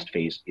active rest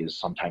phase is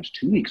sometimes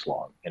 2 weeks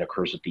long. It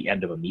occurs at the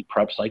end of a meet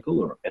prep cycle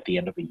or at the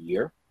end of a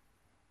year.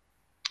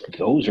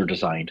 Those are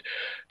designed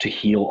to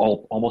heal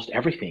almost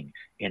everything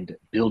and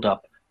build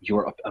up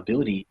your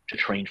ability to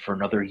train for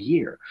another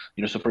year.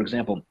 So for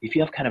example, if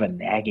you have kind of a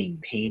nagging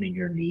pain in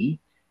your knee,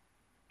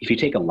 if you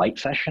take a light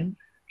session,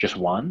 just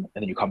one,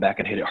 and then you come back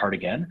and hit it hard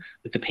again,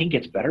 the pain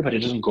gets better, but it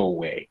doesn't go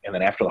away. And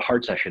then after the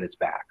hard session, it's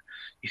back.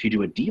 If you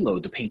do a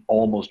deload, the pain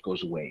almost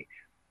goes away.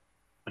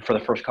 And for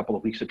the first couple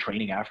of weeks of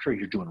training after,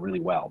 you're doing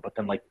really well. But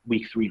then like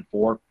week 3 and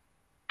 4,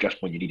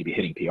 just when you need to be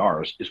hitting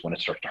PRs, is when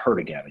it starts to hurt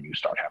again and you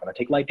start having to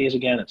take light days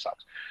again. It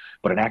sucks.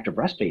 But an active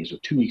rest phase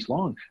of 2 weeks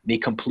long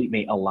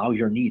may allow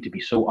your knee to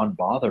be so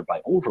unbothered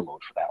by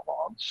overload for that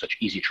long, such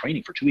easy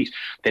training for 2 weeks,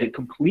 that it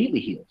completely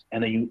heals,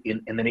 and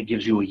then it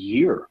gives you a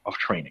year of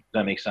training.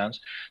 Does that make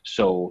sense?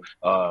 So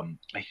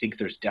I think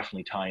there's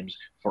definitely times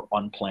for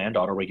unplanned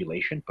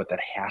autoregulation, but that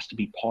has to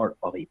be part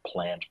of a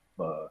planned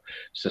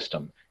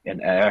system.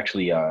 And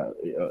actually,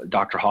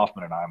 Dr.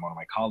 Hoffman and I, one of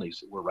my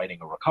colleagues, we're writing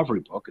a recovery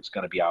book. It's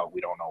going to be out, we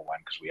don't know when,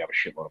 because we have a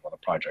shitload of other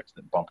projects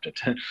that bumped it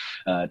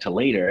to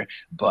later.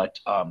 But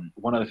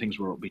one of the things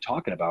we'll be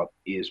talking about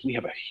is we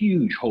have a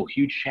huge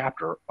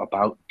chapter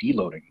about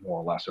deloading, more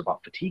or less,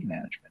 about fatigue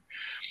management.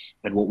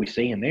 And what we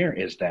say in there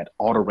is that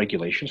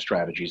auto-regulation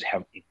strategies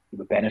have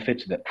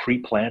benefits that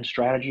pre-planned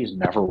strategies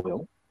never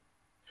will,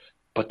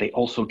 but they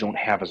also don't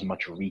have as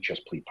much reach as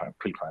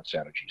pre-planned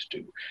strategies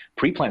do.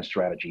 Pre-planned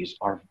strategies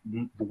are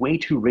way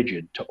too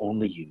rigid to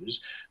only use,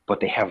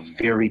 but they have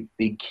very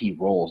big key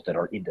roles that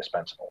are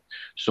indispensable.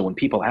 So when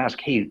people ask,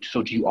 hey,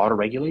 so do you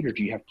auto-regulate or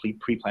do you have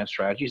pre-planned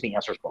strategies? The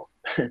answer is both.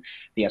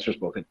 The answer is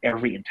both. And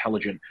every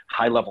intelligent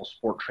high-level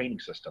sport training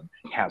system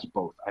has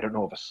both. I don't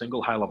know of a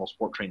single high-level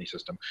sport training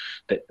system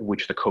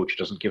which the coach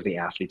doesn't give the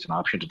athletes an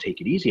option to take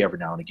it easy every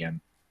now and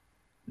again.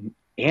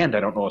 And I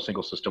don't know a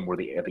single system where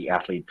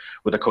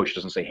the coach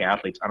doesn't say, hey,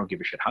 athletes, I don't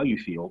give a shit how you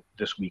feel.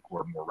 This week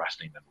we're more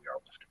resting than we are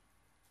lifting.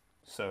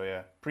 So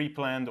yeah,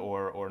 pre-planned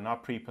or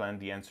not pre-planned,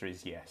 the answer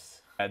is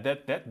yes.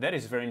 That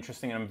is very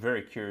interesting, and I'm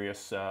very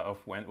curious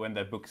of when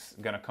that book's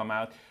gonna come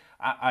out.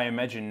 I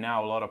imagine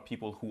now a lot of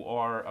people who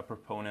are a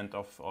proponent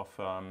of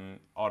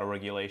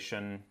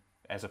autoregulation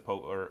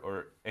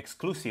or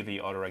exclusively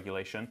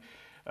autoregulation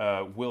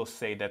will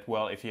say that,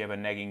 well, if you have a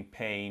nagging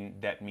pain,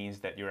 that means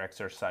that your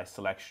exercise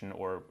selection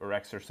or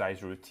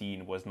exercise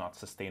routine was not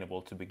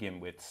sustainable to begin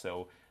with.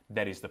 So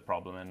that is the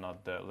problem, and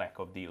not the lack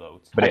of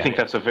deloads. But I think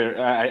that's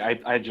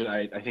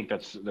I think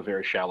that's the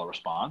very shallow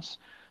response,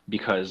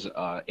 because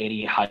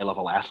any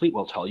high-level athlete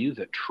will tell you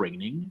that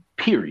training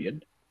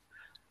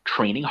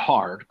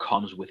hard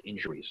comes with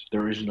injuries.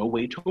 There is no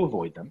way to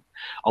avoid them.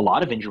 A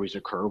lot of injuries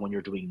occur when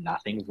you're doing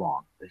nothing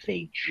wrong.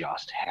 They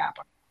just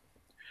happen.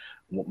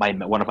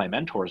 One of my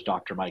mentors,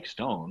 Dr. Mike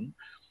Stone,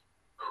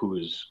 who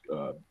is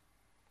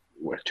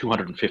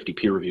 250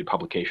 peer-reviewed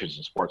publications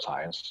in sports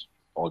science,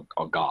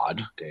 a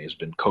god, okay, has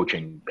been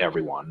coaching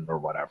everyone or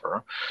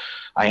whatever.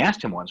 I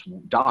asked him once,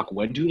 Doc,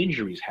 when do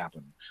injuries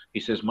happen? He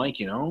says, Mike,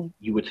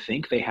 you would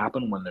think they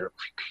happen when their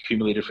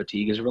accumulated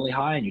fatigue is really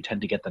high, and you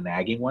tend to get the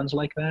nagging ones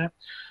like that.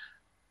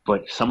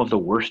 But some of the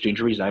worst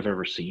injuries I've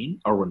ever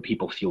seen are when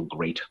people feel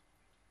great.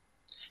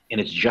 And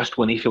it's just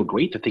when they feel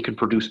great that they can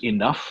produce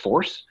enough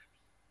force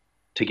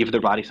to give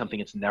their body something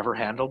it's never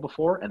handled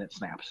before, and it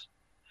snaps.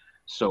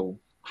 So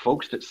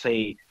folks that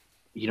say,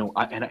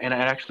 and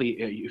actually,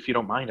 if you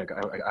don't mind,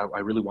 I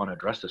really want to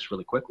address this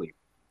really quickly.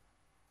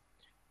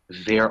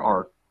 There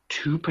are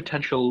two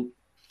potential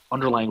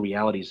underlying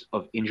realities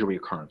of injury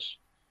occurrence.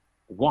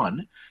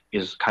 One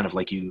is kind of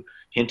like you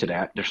hinted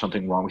at, there's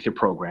something wrong with your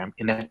program,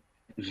 and that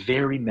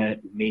very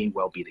may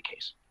well be the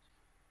case.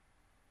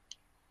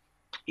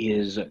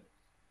 Is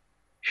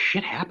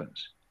shit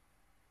happens.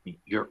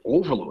 You're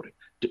overloaded.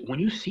 When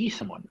you see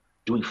someone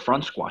doing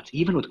front squats,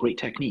 even with great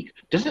technique,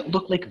 does it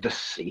look like the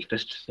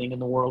safest thing in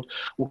the world?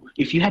 Well,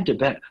 if you had to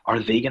bet, are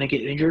they going to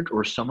get injured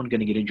or is someone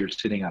going to get injured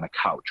sitting on a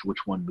couch?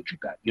 Which one would you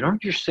bet? You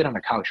don't just sit on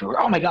a couch and go,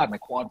 oh my God, my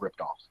quad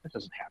ripped off. That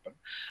doesn't happen,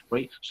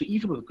 right? So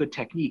even with good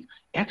technique,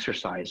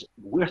 exercise,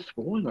 we're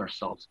throwing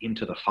ourselves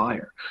into the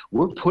fire.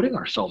 We're putting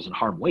ourselves in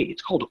harm's way.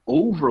 It's called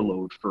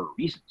overload for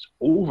reasons,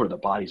 over the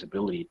body's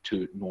ability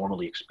to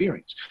normally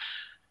experience.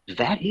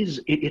 That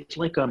is, it's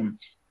like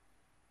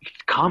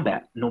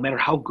combat. No matter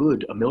how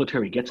good a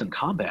military gets in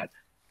combat,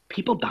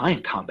 people die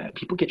in combat.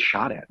 People get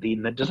shot at.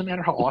 And that doesn't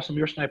matter how awesome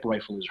your sniper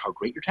rifle is, how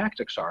great your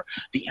tactics are.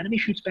 The enemy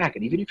shoots back,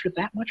 and even if you're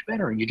that much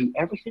better and you do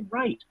everything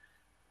right,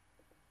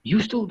 you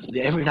still,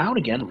 every now and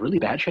again, really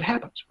bad shit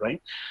happens,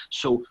 right?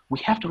 So we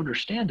have to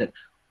understand that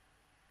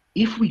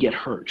if we get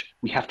hurt,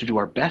 we have to do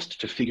our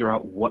best to figure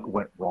out what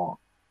went wrong.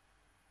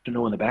 To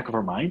know in the back of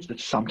our minds that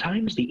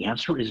sometimes the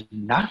answer is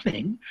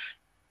nothing.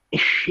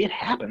 If shit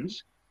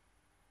happens,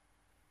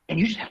 and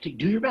you just have to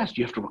do your best.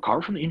 You have to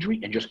recover from the injury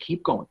and just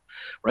keep going,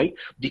 right?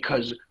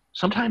 Because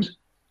sometimes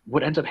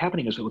what ends up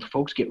happening is that when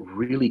folks get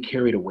really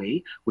carried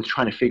away with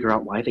trying to figure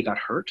out why they got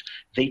hurt,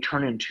 they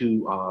turn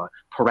into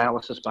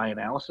paralysis by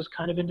analysis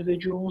kind of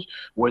individuals,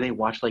 where they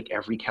watch like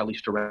every Kelly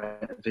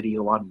Starrett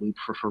video on loop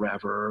for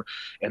forever,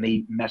 and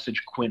they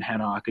message Quinn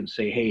Henoch and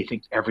say, hey, I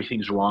think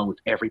everything's wrong with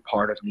every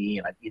part of me,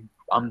 and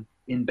I'm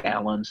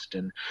imbalanced,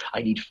 and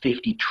I need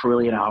 50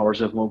 trillion hours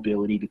of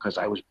mobility because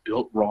I was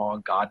built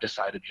wrong. God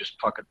decided to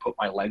just fucking put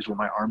my legs where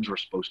my arms were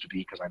supposed to be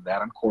because I'm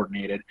that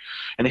uncoordinated.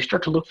 And they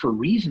start to look for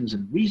reasons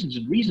and reasons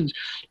and reasons.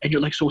 And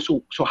you're like, so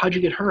how'd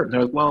you get hurt? And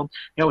they're like, well,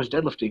 I was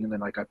deadlifting, and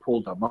then like I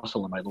pulled a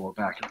muscle in my lower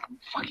back. And I'm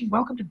like, fucking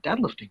welcome to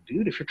deadlifting,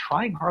 dude. If you're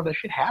trying hard, that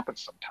shit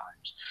happens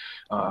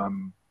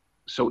sometimes.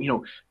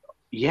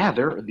 Yeah,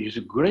 there's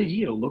a good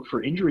idea to look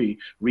for injury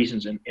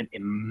reasons, and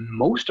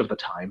most of the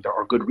time there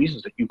are good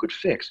reasons that you could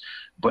fix,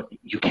 but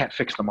you can't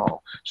fix them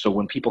all. So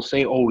when people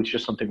say, oh, it's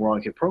just something wrong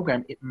with your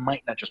program, it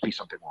might not just be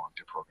something wrong with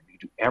your program. You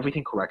do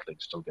everything correctly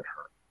and still get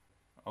hurt.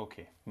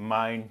 Okay,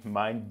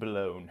 mind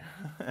blown.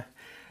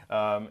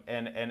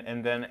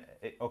 And then,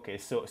 okay,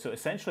 so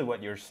essentially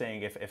what you're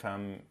saying, if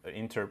I'm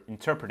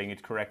interpreting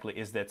it correctly,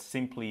 is that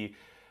simply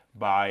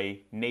by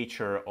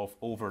nature of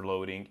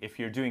overloading, if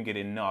you're doing it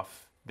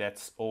enough,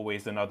 that's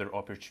always another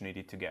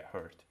opportunity to get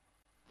hurt.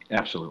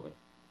 Absolutely.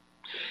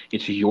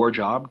 It's your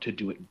job to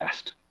do it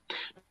best.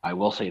 I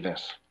will say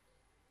this.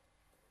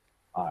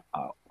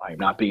 I'm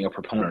not being a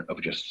proponent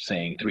of just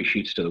saying 3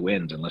 sheets to the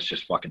wind and let's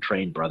just fucking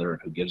train, brother,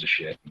 and who gives a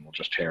shit, and we'll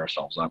just tear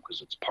ourselves up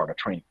because it's part of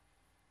training.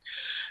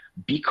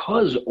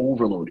 Because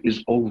overload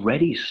is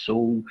already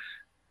so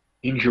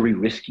injury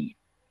risky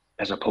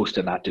as opposed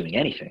to not doing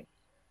anything,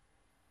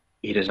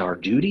 it is our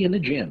duty in the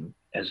gym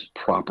as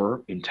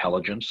proper,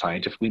 intelligent,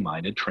 scientifically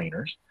minded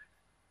trainers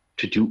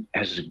to do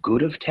as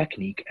good of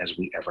technique as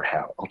we ever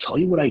have. I'll tell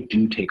you what I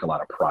do take a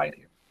lot of pride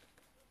in.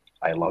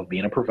 I love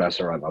being a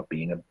professor. I love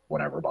being a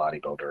whatever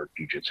bodybuilder,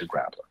 jiu-jitsu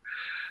grappler.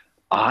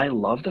 I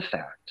love the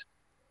fact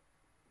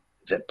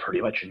that pretty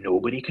much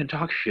nobody can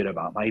talk shit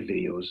about my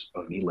videos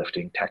of me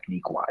lifting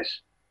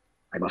technique-wise.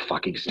 I'm a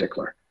fucking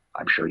stickler.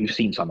 I'm sure you've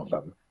seen some of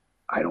them.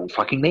 I don't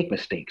fucking make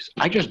mistakes.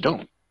 I just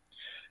don't.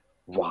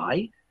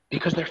 Why?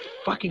 Because they're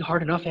fucking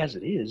hard enough as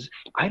it is.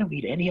 I don't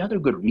need any other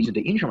good reason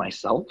to injure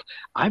myself.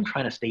 I'm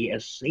trying to stay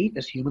as safe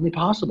as humanly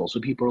possible.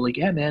 So people are like,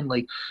 yeah, man,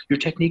 like your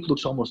technique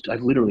looks almost,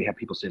 I've literally had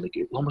people say like,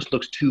 it almost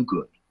looks too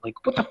good. Like,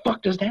 what the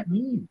fuck does that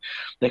mean?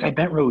 Like I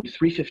bent rode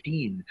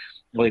 315,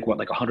 like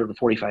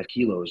 145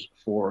 kilos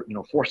for,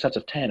 4 sets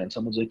of 10. And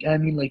someone's like, I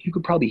mean, like you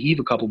could probably heave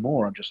a couple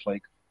more. I'm just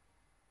like,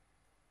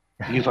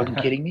 are you fucking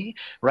kidding me?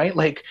 Right?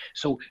 Like,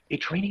 so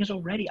training is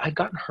already, I've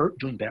gotten hurt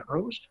doing bent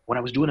rows when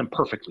I was doing them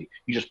perfectly.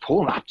 You just pull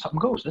them out, something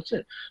goes, that's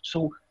it.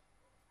 So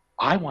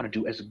I want to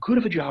do as good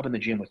of a job in the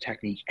gym with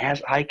technique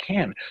as I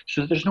can so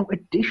that there's no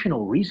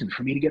additional reason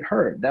for me to get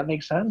hurt. That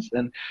makes sense?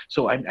 And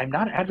so I'm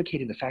not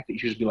advocating the fact that you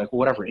should just be like, well,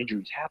 whatever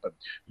injuries happen.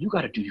 You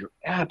got to do your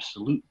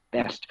absolute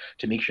best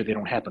to make sure they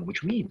don't happen,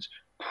 which means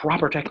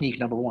proper technique,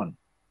 number 1.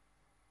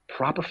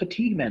 Proper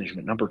fatigue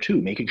management, number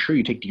 2, making sure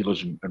you take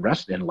deloads and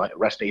rest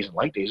days and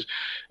light days.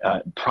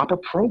 Proper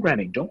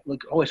programming. Don't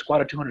like, oh, I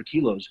squatted 200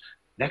 kilos.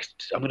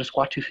 Next, I'm going to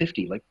squat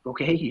 250. Like,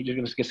 okay, you're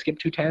going to skip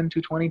 210,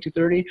 220,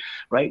 230,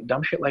 right?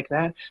 Dumb shit like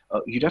that.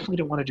 You definitely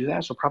don't want to do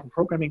that. So proper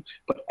programming.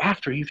 But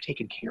after you've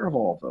taken care of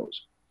all of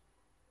those,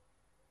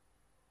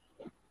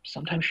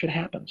 sometimes shit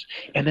happens.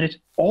 And then it's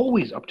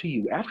always up to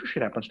you after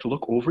shit happens to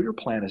look over your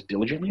plan as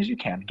diligently as you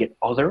can, get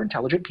other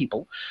intelligent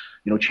people.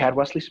 Chad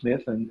Wesley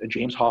Smith and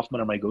James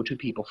Hoffman are my go-to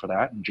people for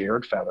that, and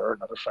Jared Feather,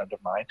 another friend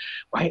of mine.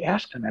 I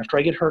ask them after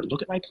I get hurt,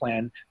 look at my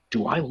plan.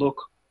 Do I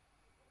look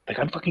like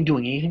I'm fucking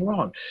doing anything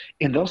wrong?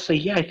 And they'll say,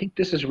 yeah, I think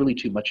this is really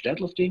too much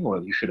deadlifting, or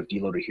you should have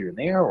deloaded here and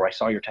there, or I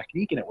saw your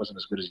technique and it wasn't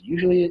as good as you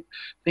usually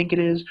think it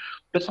is.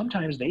 But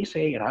sometimes they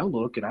say, and I'll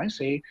look and I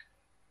say,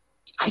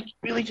 I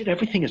really did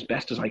everything as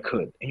best as I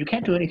could. And you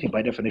can't do anything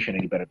by definition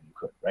any better than you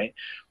could, right?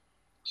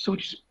 So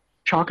just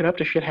chalk it up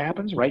to shit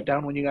happens. Write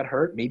down when you got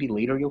hurt. Maybe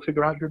later you'll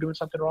figure out you're doing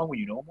something wrong when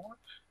you know more.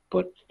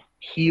 But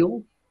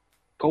heal,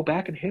 go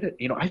back and hit it.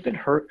 I've been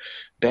hurt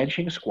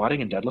benching,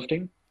 squatting, and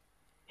deadlifting.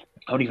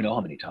 I don't even know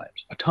how many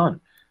times. A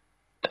ton.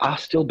 I'll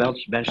still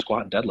bench,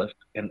 squat, and deadlift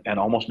and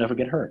almost never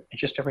get hurt. It's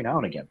just every now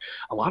and again.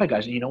 A lot of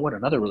guys, and you know what?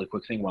 Another really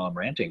quick thing while I'm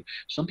ranting,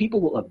 some people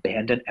will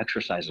abandon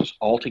exercises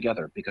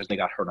altogether because they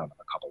got hurt on them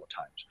a couple of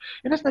times.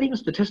 And that's not even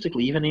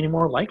statistically even any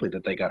more likely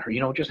that they got hurt.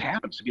 It just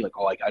happens to be like,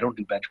 oh, I don't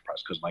do bench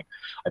press because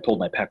I pulled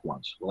my pec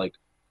once. Like,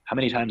 how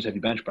many times have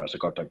you bench pressed? I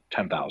got to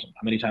 10,000.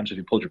 How many times have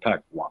you pulled your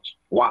pec? Once.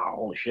 Wow,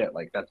 holy shit.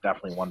 Like, that's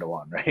definitely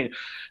 1-to-1, right?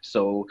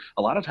 So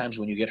a lot of times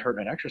when you get hurt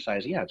in an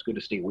exercise, yeah, it's good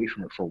to stay away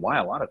from it for a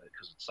while, a lot of it,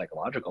 because it's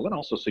psychological. And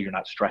also so you're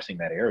not stressing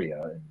that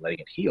area and letting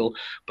it heal.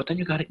 But then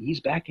you got to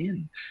ease back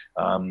in.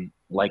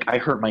 Like, I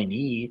hurt my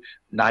knee,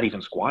 not even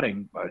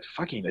squatting. I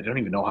don't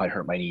even know how I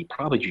hurt my knee.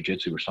 Probably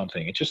jiu-jitsu or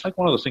something. It's just like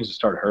one of those things that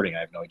started hurting. I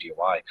have no idea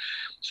why.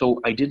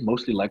 So I did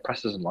mostly leg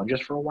presses and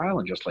lunges for a while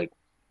and just like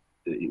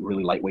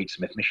really lightweight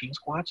Smith machine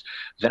squats.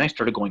 Then I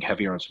started going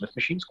heavier on Smith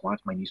machine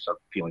squats. My knees started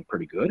feeling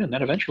pretty good. And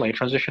then eventually I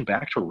transitioned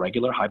back to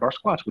regular high bar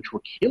squats, which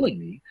were killing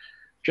me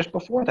just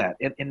before that.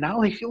 And now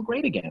they feel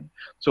great again.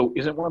 So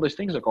is it one of those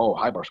things like, oh,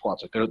 high bar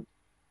squats, like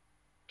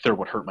they're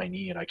what hurt my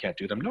knee and I can't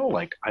do them? No,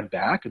 like I'm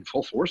back in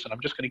full force and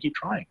I'm just going to keep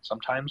trying.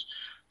 Sometimes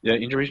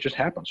injuries just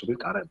happen. So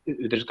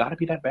there's got to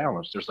be that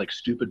balance. There's like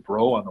stupid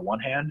bro on the one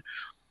hand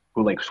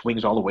who like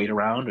swings all the weight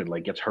around and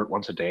like gets hurt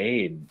once a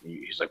day and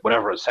he's like,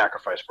 whatever,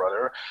 sacrifice,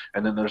 brother.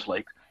 And then there's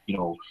like,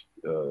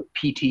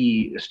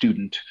 PT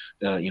student,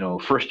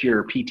 first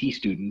year PT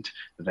student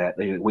that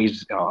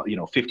weighs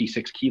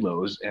 56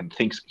 kilos and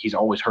thinks he's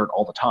always hurt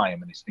all the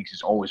time, and he thinks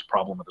he's always a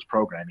problem with his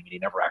programming, and he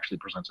never actually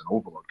presents an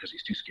overload because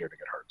he's too scared to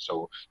get hurt.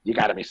 So you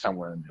got to be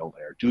somewhere in the middle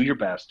there. Do your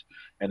best,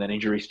 and then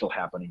injuries still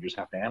happen. You just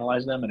have to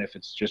analyze them, and if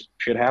it's just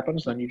shit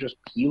happens, then you just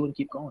heal and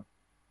keep going.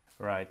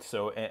 Right.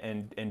 So,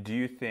 and do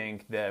you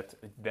think that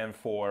then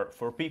for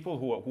people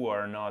who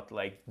are not,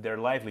 like, their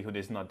livelihood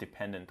is not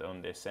dependent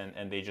on this,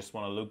 and they just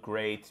want to look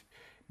great,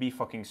 be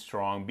fucking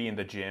strong, be in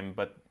the gym,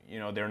 but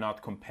they're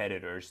not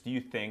competitors, do you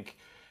think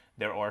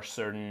there are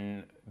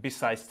certain,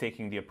 besides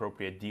taking the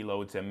appropriate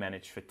deloads and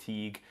manage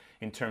fatigue,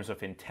 in terms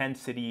of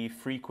intensity,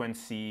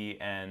 frequency,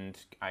 and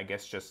I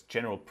guess just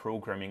general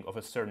programming of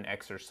a certain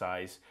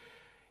exercise,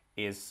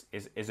 is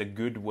a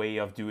good way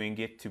of doing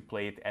it to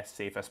play it as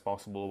safe as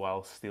possible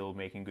while still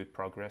making good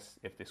progress,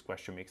 if this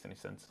question makes any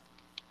sense?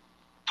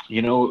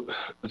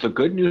 The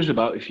good news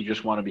about if you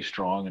just want to be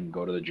strong and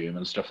go to the gym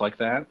and stuff like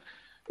that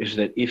is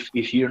that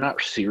if you're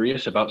not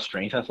serious about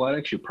strength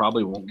athletics, you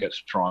probably won't get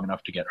strong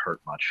enough to get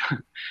hurt much.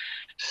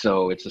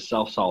 So it's a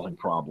self-solving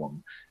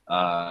problem.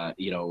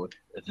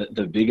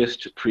 The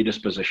biggest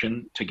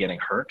predisposition to getting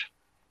hurt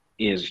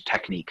is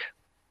technique.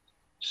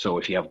 So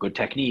if you have good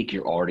technique,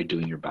 you're already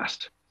doing your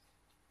best.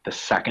 The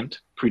second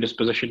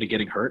predisposition to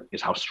getting hurt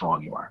is how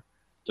strong you are.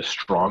 The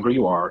stronger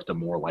you are, the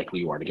more likely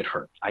you are to get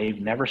hurt. I have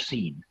never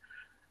seen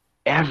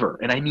ever,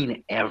 and I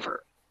mean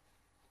ever,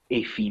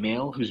 a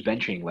female who's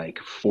benching like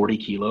 40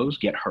 kilos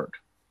get hurt.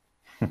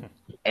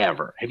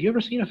 Ever. Have you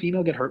ever seen a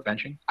female get hurt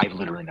benching? I've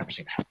literally never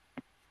seen that.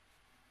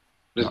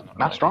 It's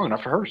not strong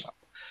enough for herself.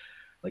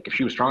 Like if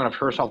she was strong enough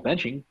for herself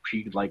benching,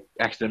 she could like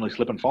accidentally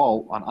slip and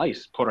fall on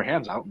ice, put her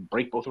hands out and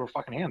break both of her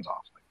fucking hands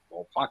off. Like,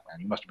 well, fuck, man,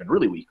 you must have been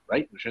really weak,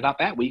 right? She's not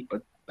that weak,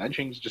 but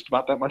benching is just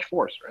about that much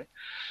force, right?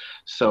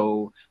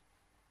 So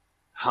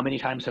how many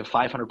times have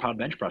 500-pound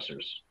bench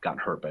pressers gotten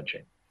hurt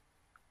benching?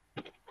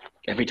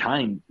 Every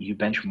time you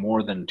bench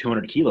more than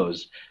 200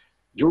 kilos,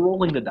 you're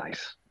rolling the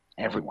dice.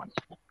 Everyone,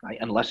 right?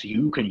 Unless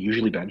you can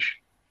usually bench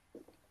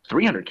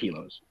 300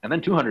 kilos, and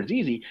then 200 is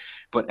easy,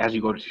 but as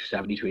you go to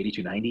 270, 280,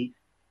 290,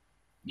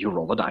 you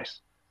roll the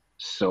dice.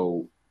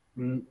 So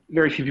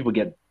very few people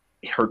get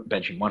hurt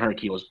benching 100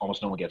 kilos.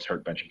 Almost no one gets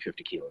hurt benching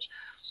 50 kilos.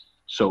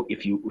 So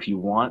if you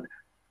want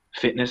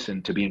fitness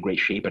and to be in great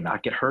shape and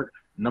not get hurt,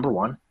 number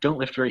one, don't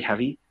lift very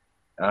heavy.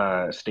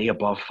 Stay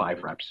above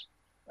 5 reps.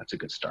 That's a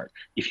good start.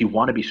 If you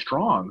want to be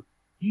strong,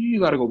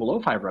 you got to go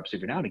below 5 reps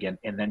every now and again,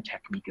 and then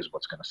technique is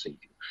what's going to save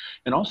you.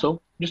 And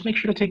also, just make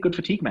sure to take good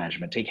fatigue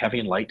management. Take heavy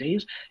and light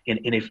days. And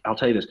if I'll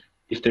tell you this,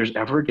 if there's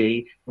ever a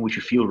day in which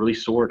you feel really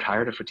sore,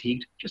 tired, or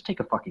fatigued, just take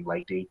a fucking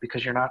light day,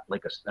 because you're not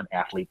like an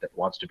athlete that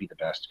wants to be the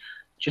best.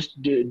 Just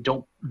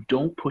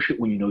don't push it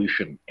when you know you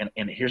shouldn't.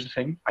 And here's the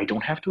thing, I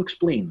don't have to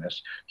explain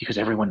this because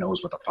everyone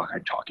knows what the fuck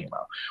I'm talking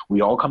about.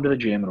 We all come to the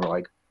gym and we're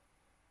like,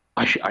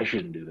 I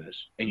shouldn't do this.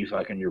 And you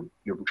fucking your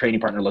training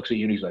partner looks at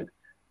you and he's like,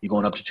 You're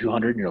going up to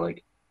 200 and you're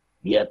like,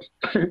 yep.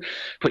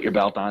 Put your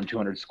belt on,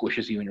 200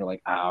 squishes you and you're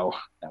like, ow,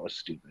 that was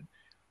stupid.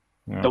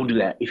 Yeah. Don't do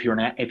that. If you're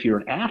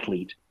an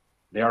athlete,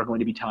 there are going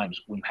to be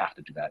times when you have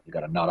to do that. You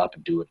got to nut up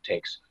and do what it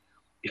takes.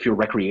 If you're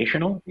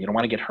recreational, you don't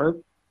want to get hurt,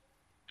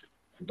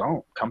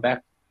 don't. Come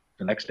back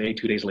the next day,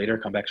 2 days later,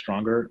 come back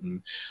stronger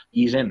and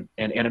ease in.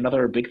 And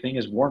another big thing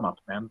is warm up,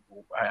 man.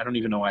 I don't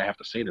even know why I have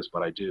to say this,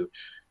 but I do.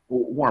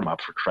 Warm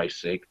up, for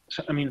Christ's sake.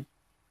 I mean,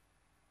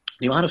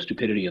 the amount of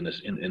stupidity in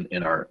this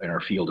in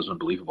our field is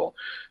unbelievable.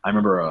 I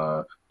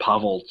remember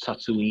Pavel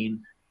Tsatsouline.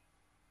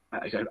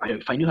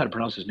 If I knew how to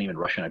pronounce his name in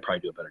Russian, I'd probably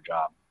do a better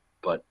job.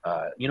 But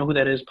you know who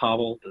that is,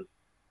 Pavel?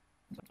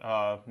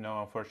 No,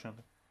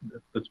 unfortunately.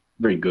 That's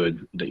very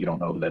good that you don't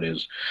know who that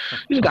is.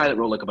 He's a guy that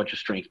wrote like a bunch of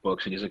strength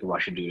books, and he's like a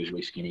Russian dude. He's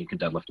really skinny. He can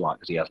deadlift a lot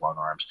because he has long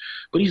arms.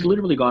 But he's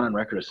literally gone on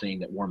record as saying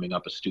that warming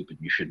up is stupid.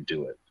 You shouldn't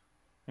do it.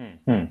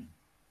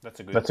 That's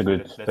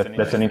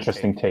an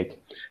interesting take.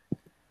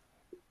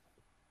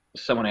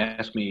 Someone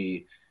asked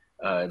me,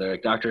 they're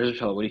like, Dr.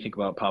 Israetel, what do you think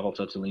about Pavel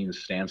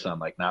Tsatsouline's stance on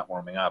like not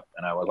warming up?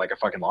 And I was like, I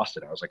fucking lost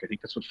it. I was like, I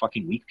think that's what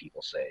fucking weak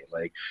people say.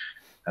 Like,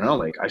 I don't know,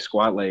 like I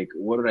squat like,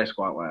 what did I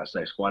squat last?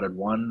 I squatted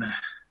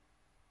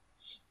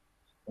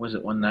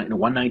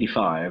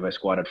 195. I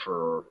squatted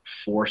for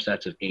 4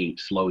 sets of 8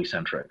 slow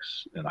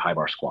eccentrics in a high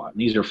bar squat. And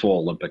these are full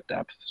Olympic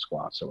depth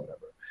squats or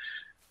whatever.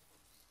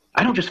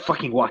 I don't just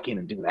fucking walk in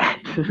and do that.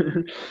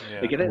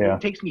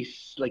 It takes me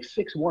like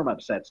 6 warm-up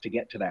sets to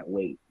get to that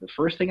weight. The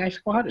first thing I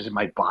squat is in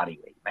my body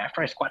weight. And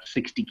after I squat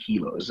 60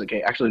 kilos,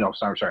 okay, actually, no,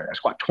 sorry. I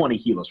squat 20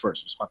 kilos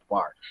first, I squat the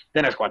bar.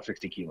 Then I squat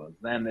 60 kilos,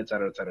 then et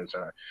cetera, et cetera, et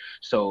cetera.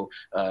 So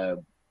I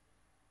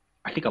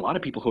think a lot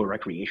of people who are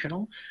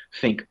recreational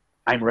think,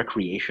 I'm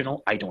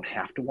recreational, I don't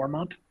have to warm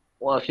up.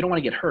 Well, if you don't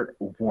want to get hurt,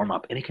 warm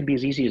up. And it can be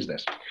as easy as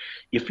this.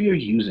 If you're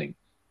using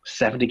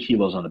 70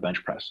 kilos on the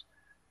bench press,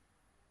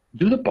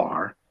 do the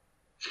bar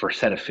for a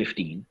set of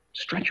 15,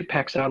 stretch your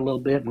pecs out a little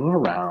bit, move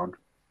around,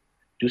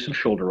 do some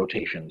shoulder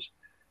rotations,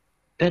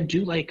 then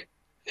do like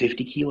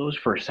 50 kilos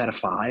for a set of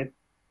 5,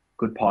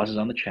 good pauses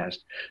on the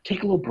chest, take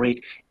a little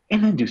break,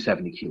 and then do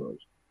 70 kilos.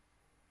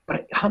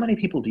 But how many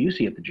people do you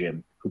see at the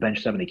gym who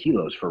bench 70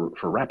 kilos for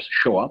reps,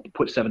 show up,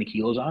 put 70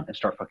 kilos on, and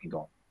start fucking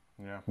going?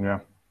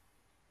 Yeah.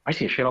 I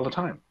see a shit all the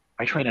time.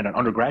 I train at an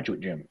undergraduate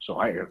gym, so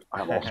I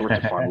have all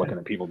sorts of fun looking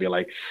at people be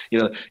like,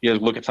 you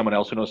look at someone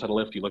else who knows how to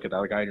lift, you look at the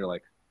other guy, and you're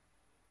like,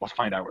 let's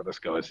find out where this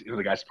goes.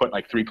 The guy's putting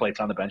like 3 plates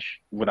on the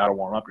bench without a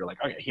warm up. You're like,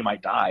 okay, he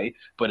might die,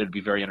 but it'd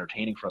be very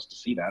entertaining for us to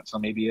see that. So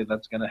maybe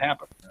that's going to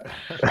happen.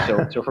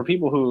 So for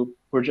people who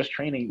are just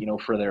training,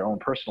 for their own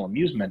personal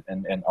amusement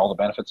and all the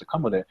benefits that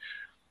come with it,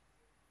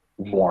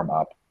 warm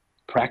up,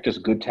 practice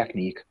good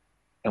technique,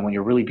 and when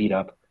you're really beat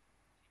up,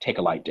 take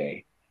a light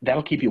day.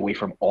 That'll keep you away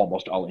from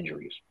almost all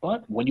injuries.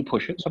 But when you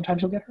push it,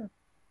 sometimes you'll get hurt.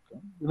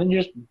 And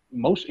then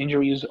most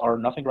injuries are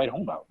nothing to write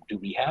home about. Do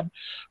rehab,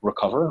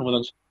 recover, and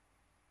within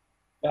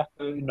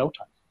no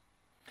time.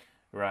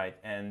 Right,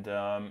 and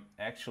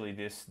actually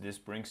this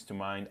brings to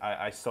mind,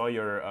 I saw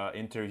your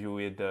interview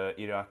with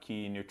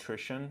Iraqi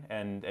Nutrition,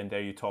 and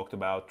there you talked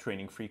about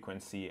training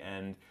frequency,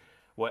 and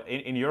what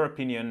in your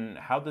opinion,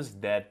 how does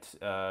that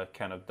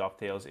kind of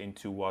dovetails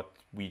into what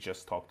we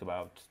just talked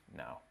about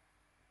now?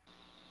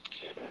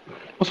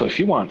 Well, so if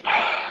you want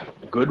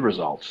good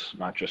results,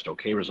 not just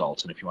okay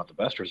results, and if you want the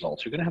best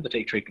results, you're going to have to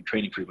take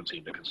training frequency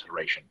into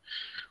consideration.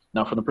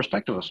 Now, from the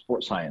perspective of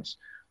sports science,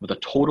 with the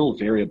total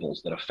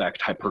variables that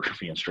affect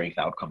hypertrophy and strength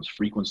outcomes,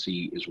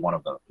 frequency is one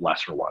of the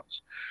lesser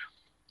ones.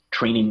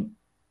 Training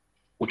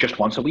just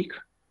once a week,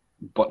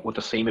 but with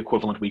the same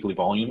equivalent weekly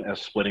volume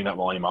as splitting that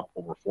volume up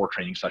over 4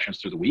 training sessions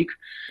through the week,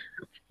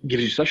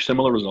 gives you such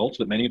similar results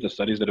that many of the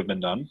studies that have been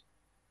done,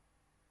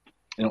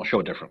 they don't show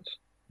a difference.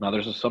 Now,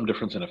 there's some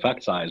difference in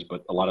effect size,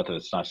 but a lot of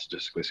it's not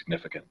statistically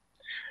significant.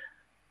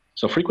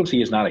 So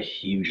frequency is not a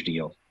huge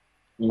deal,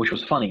 which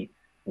was funny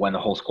when the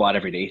whole squat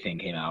every day thing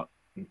came out.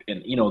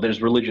 And,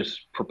 there's religious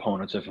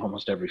proponents of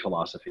almost every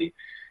philosophy.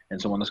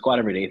 And so when the squat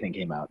every day thing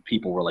came out,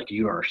 people were like,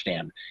 you don't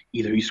understand.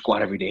 Either you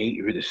squat every day,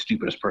 you're the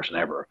stupidest person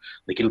ever.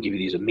 Like, it'll give you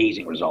these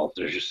amazing results.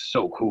 They're just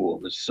so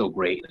cool. It's so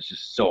great. It's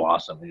just so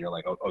awesome. And you're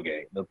like, oh,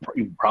 okay,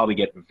 you probably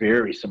get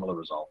very similar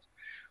results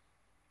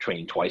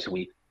training twice a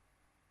week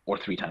or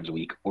 3 times a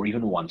week or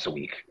even once a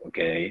week.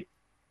 Okay.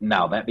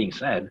 Now, that being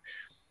said,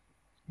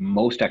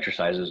 most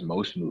exercises,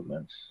 most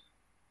movements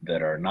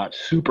that are not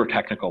super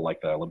technical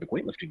like the Olympic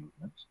weightlifting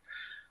movements,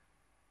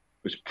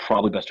 it's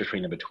probably best to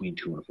train them between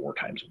 2 and 4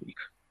 times a week,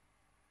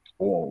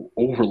 or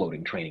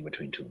overloading training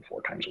between 2 and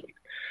 4 times a week.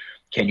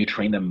 Can you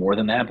train them more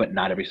than that, but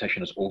not every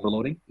session is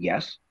overloading?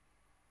 Yes.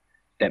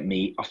 That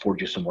may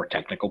afford you some more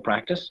technical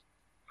practice.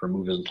 For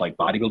movements like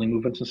bodybuilding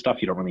movements and stuff,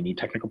 you don't really need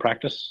technical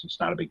practice. It's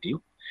not a big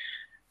deal.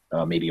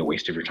 Maybe a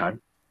waste of your time.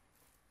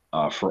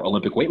 For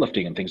Olympic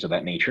weightlifting and things of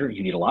that nature,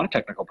 you need a lot of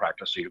technical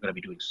practice, so you're going to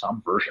be doing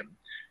some version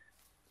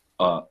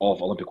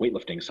of Olympic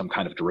weightlifting, some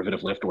kind of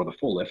derivative lift or the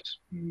full lift.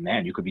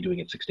 Man, you could be doing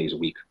it 6 days a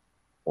week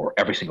or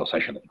every single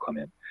session that you come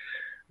in.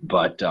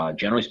 But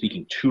generally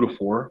speaking, 2 to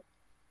 4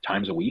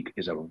 times a week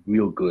is a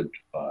real good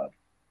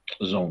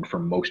zone for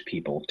most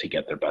people to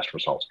get their best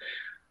results.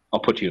 I'll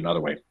put it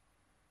another way.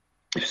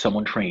 If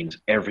someone trains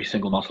every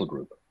single muscle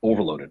group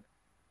overloaded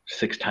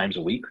 6 times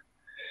a week,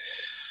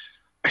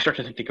 I start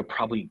to think they could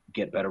probably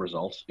get better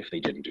results if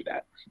they didn't do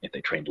that, if they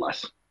trained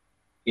less.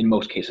 In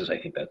most cases, I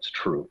think that's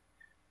true.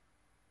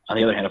 On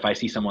the other hand, if I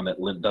see someone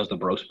that does the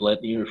bro split,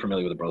 you're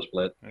familiar with the bro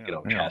split,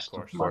 chest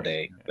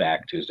Monday,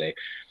 back Tuesday,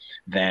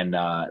 then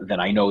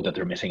I know that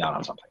they're missing out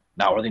on something.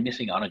 Now, are they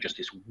missing out on just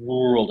this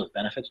world of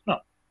benefits? No.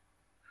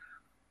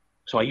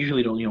 So I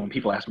usually don't, when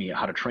people ask me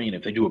how to train,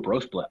 if they do a bro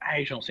split, I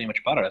usually don't say much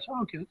about it. I say,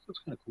 oh, okay, that's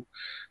kind of cool.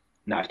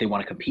 Now, if they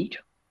want to compete,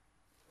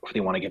 or if they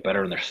want to get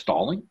better and they're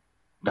stalling,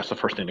 that's the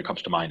first thing that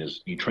comes to mind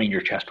is you train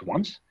your chest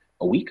once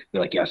a week.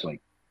 They're like, yes,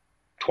 like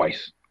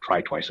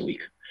try twice a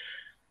week.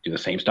 Do the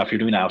same stuff you're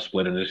doing now,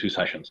 split into 2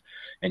 sessions,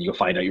 and you'll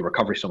find out your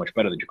recovery is so much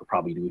better that you could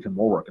probably do even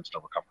more work and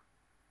still recover.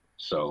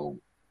 So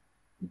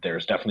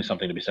there's definitely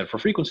something to be said for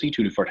frequency,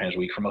 2 to 4 times a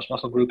week for most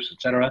muscle groups,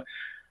 etc.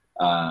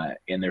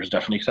 And there's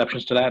definitely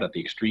exceptions to that at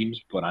the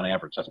extremes, but on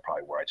average, that's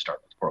probably where I'd start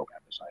with the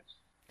program besides.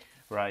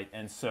 Right,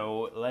 and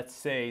so let's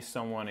say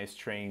someone is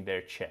training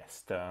their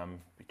chest,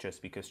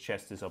 just because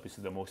chest is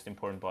obviously the most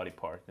important body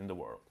part in the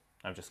world.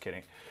 I'm just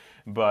kidding.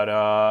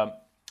 But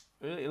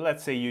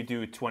let's say you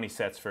do 20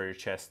 sets for your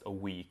chest a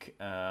week.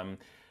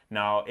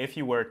 Now, if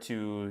you were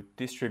to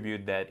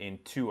distribute that in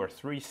 2 or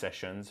 3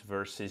 sessions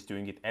versus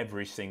doing it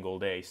every single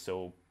day,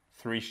 so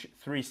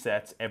three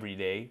sets every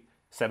day,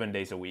 7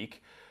 days a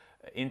week,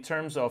 in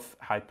terms of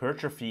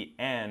hypertrophy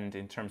and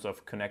in terms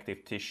of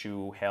connective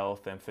tissue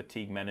health and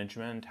fatigue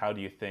management, how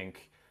do you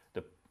think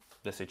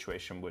the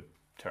situation would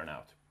turn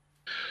out?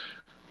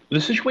 The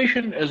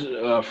situation is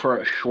for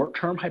a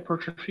short-term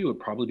hypertrophy would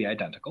probably be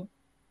identical.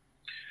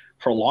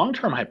 For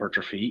long-term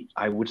hypertrophy,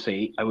 I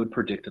would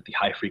predict that the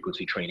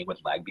high-frequency training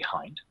would lag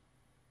behind.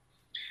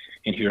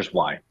 And here's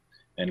why.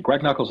 And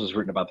Greg Nuckols has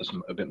written about this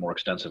a bit more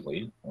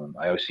extensively.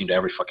 I always seem to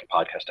every fucking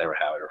podcast I ever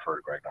have, I refer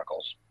to Greg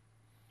Nuckols.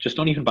 Just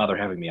don't even bother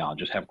having me on.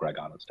 Just have Greg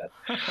on instead.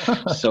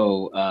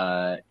 So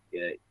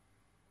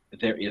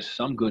there is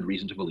some good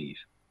reason to believe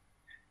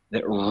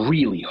that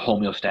really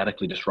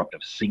homeostatically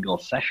disruptive single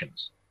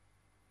sessions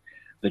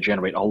that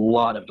generate a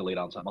lot of delayed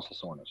onset muscle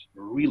soreness,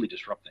 really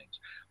disrupt things,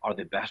 are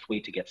the best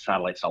way to get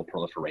satellite cell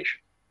proliferation.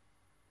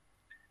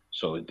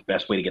 So the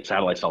best way to get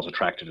satellite cells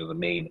attracted to the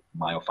main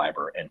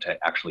myofiber and to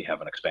actually have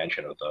an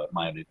expansion of the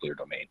myonuclear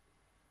domain.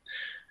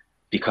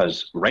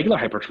 Because regular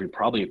hypertrophy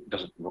probably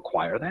doesn't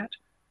require that,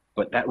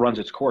 but that runs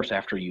its course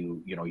after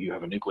you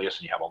have a nucleus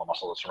and you have all the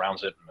muscle that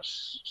surrounds it, and the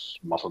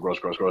muscle grows,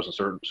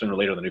 and sooner or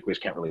later the nucleus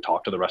can't really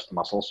talk to the rest of the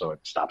muscle, so it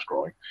stops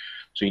growing.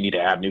 So you need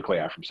to add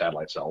nuclei from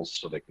satellite cells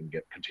so they can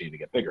continue to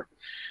get bigger.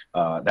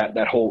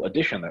 That whole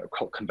addition, that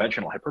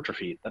conventional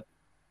hypertrophy, that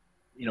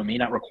may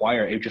not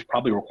require, it just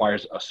probably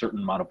requires a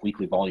certain amount of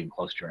weekly volume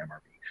close to your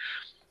MRV.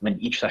 I mean,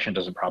 each session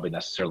doesn't probably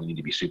necessarily need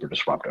to be super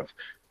disruptive,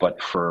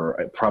 but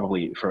for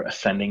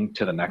ascending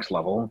to the next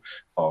level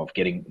of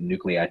getting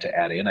nuclei to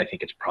add in, I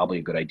think it's probably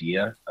a good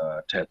idea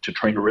to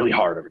train really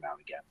hard every now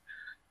and again.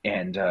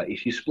 And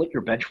if you split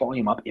your bench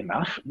volume up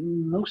enough,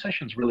 no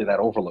session's really that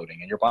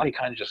overloading, and your body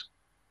kind of just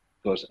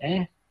goes,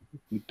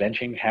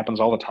 benching happens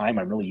all the time.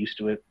 I'm really used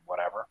to it,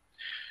 whatever.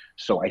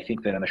 So I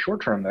think that in the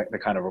short term, that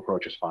kind of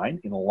approach is fine.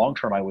 In the long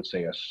term, I would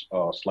say a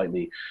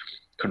slightly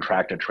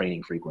contracted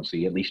training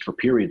frequency, at least for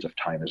periods of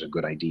time, is a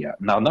good idea.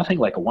 Now, nothing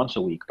like a once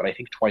a week, but I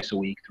think twice a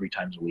week, 3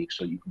 times a week,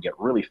 so you can get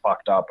really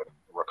fucked up and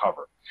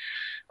recover.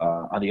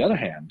 On the other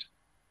hand,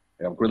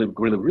 I'm really,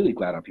 really, really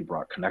glad that you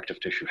brought connective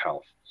tissue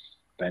health.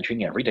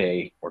 Benching every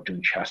day or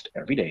doing chest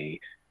every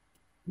day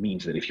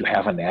means that if you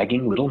have a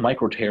nagging little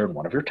micro tear in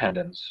one of your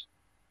tendons,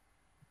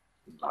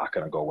 it's not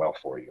going to go well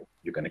for you.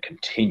 You're going to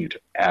continue to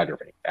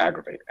aggravate. And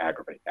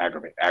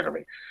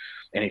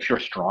if you're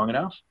strong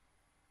enough,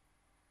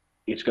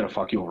 it's going to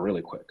fuck you over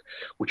really quick,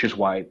 which is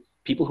why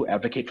people who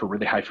advocate for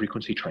really high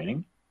frequency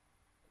training,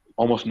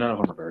 almost none of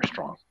them are very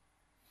strong.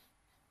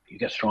 You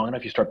get strong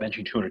enough, you start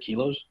benching 200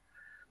 kilos.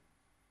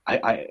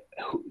 Do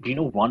you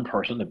know one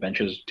person that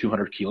benches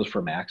 200 kilos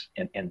for max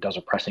and does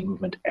a pressing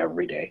movement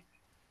every day?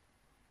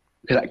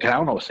 Because I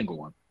don't know a single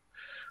one.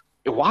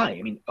 Why?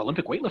 I mean,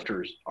 Olympic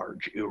weightlifters are,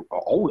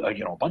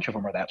 a bunch of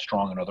them are that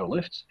strong in other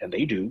lifts, and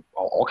they do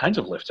all kinds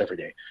of lifts every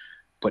day.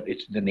 But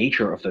it's the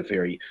nature of the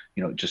very,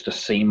 just the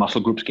same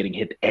muscle groups getting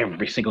hit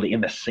every single day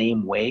in the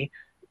same way,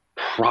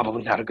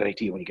 probably not a good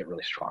idea when you get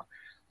really strong.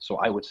 So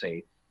I would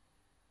say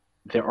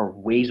there are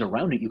ways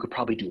around it. You could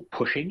probably do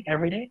pushing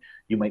every day.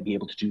 You might be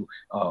able to do,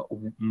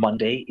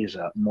 Monday is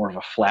more of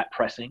a flat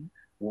pressing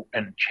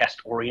and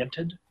chest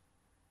oriented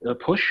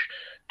push.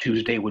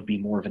 Tuesday would be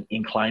more of an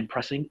incline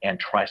pressing and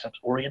triceps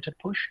oriented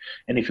push.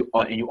 And if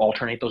you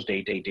alternate those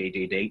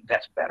day,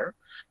 that's better.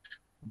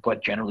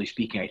 But generally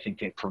speaking, I think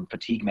that from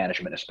fatigue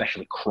management,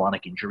 especially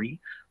chronic injury,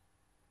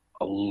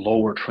 a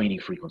lower training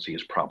frequency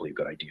is probably a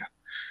good idea.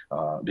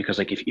 Because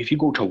like if you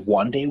go to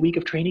 1 day a week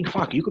of training,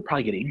 fuck, you could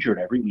probably get injured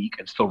every week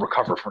and still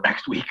recover for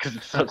next week because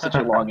it's such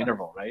a long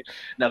interval, right?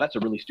 Now that's a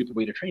really stupid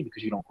way to train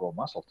because you don't grow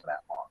muscle for that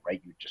long,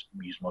 right? You just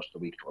use most of the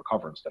week to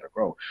recover instead of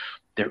grow.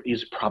 There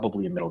is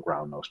probably a middle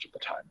ground most of the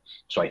time.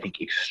 So I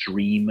think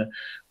extreme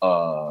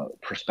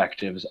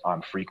perspectives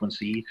on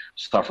frequency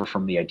suffer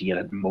from the idea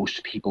that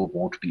most people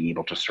won't be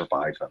able to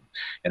survive them.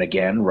 And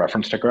again,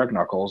 reference to Greg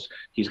Knuckles,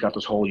 he's got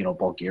this whole,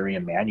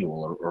 Bulgarian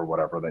manual or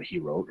whatever that he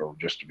wrote, or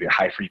just to be a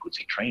high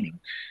frequency training.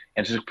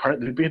 And it's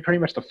pretty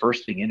much the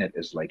first thing in it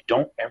is like,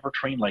 don't ever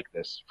train like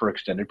this for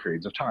extended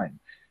periods of time.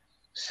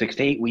 6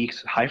 to 8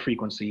 weeks, high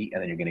frequency,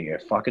 and then you're going to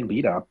get fucking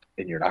beat up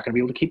and you're not going to be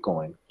able to keep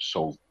going.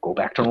 So go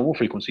back to normal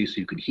frequency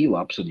so you can heal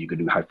up so that you can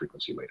do high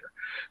frequency later.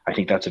 I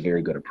think that's a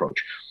very good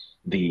approach.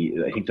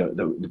 I think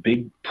the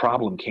big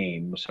problem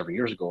came several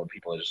years ago when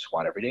people just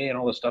squat every day and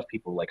all this stuff.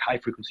 People like high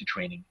frequency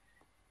training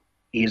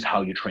is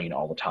how you train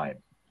all the time.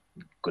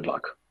 Good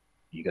luck.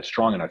 You get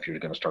strong enough, you're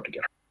going to start to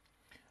get hurt.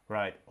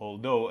 Right.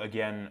 Although,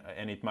 again,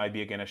 and it might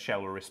be, again, a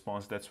shallow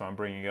response, that's why I'm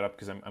bringing it up,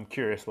 because I'm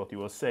curious what you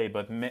will say,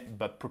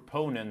 but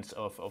proponents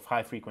of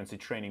high-frequency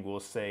training will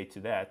say to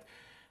that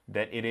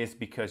it is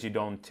because you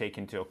don't take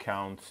into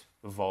account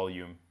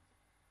volume.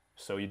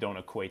 So you don't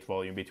equate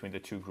volume between the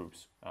two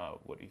groups.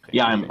 What do you think?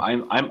 Yeah,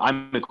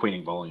 I'm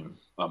equating volume.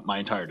 My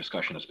entire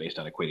discussion is based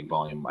on equating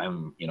volume.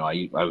 I've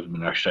been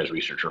an exercise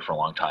researcher for a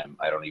long time.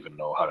 I don't even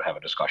know how to have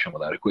a discussion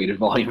without equated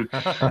volume.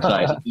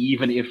 So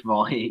even if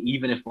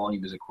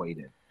volume is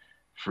equated,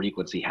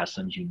 frequency has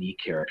some unique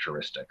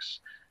characteristics.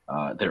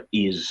 There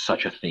is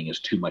such a thing as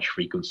too much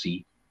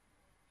frequency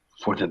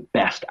for the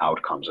best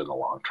outcomes in the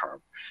long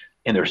term.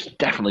 And there's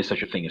definitely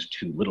such a thing as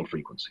too little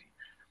frequency.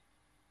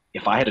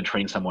 If I had to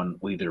train someone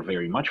with either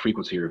very much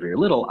frequency or very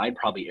little, I'd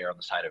probably err on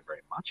the side of very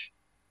much.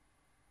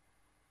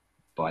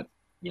 But,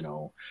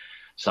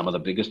 some of the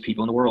biggest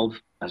people in the world,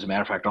 as a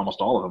matter of fact, almost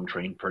all of them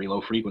train pretty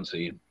low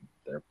frequency.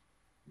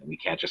 We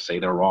can't just say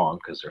they're wrong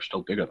because they're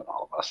still bigger than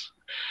all of us.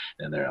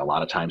 And a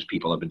lot of times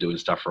people have been doing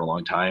stuff for a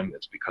long time.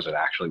 It's because it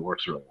actually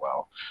works really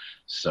well.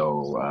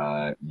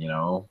 So,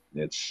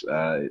 it's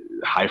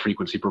high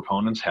frequency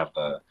proponents have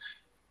the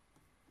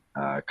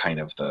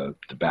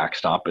the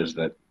backstop is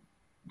that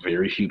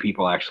very few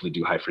people actually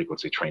do high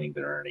frequency training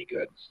that are any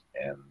good.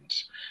 And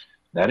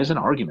that is an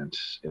argument.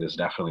 It is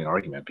definitely an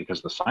argument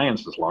because the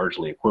science is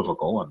largely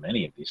equivocal on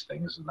many of these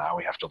things. And now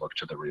we have to look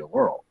to the real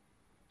world.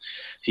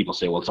 People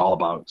say, well, it's all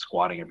about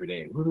squatting every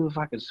day. Who the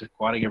fuck is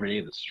squatting every day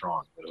that's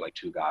strong? There's like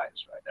two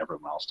guys, right?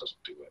 Everyone else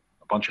doesn't do it.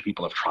 A bunch of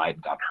people have tried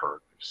and got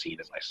hurt. I've seen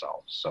it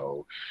myself.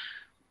 So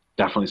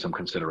definitely some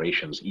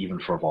considerations, even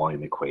for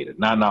volume equated.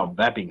 Now,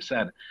 that being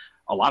said,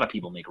 a lot of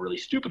people make really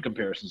stupid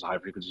comparisons to high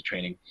frequency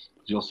training.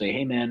 You'll say,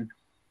 hey man,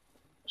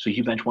 so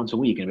you bench once a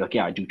week, and be like,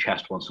 yeah, I do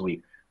chest once a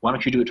week. Why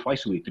don't you do it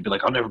twice a week? They'd be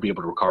like, I'll never be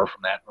able to recover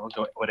from that.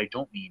 What I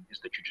don't mean is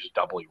that you just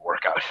double your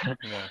workout.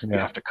 You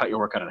have to cut your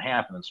workout in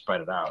half and then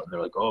spread it out. And they're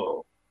like,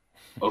 oh,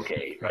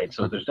 okay, right?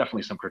 So there's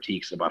definitely some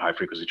critiques about high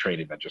frequency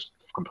training that just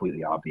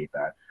completely obviate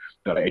that.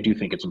 But I do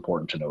think it's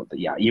important to note that,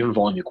 yeah, even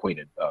volume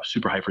equated,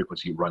 super high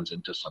frequency runs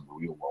into some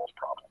real world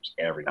problems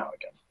every now and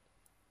again.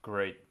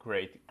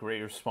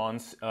 Great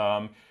response.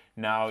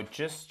 Now,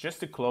 just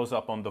to close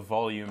up on the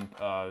volume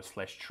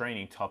 /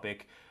 training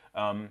topic,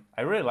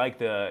 I really like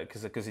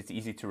because it's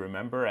easy to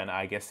remember, and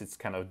I guess it's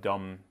kind of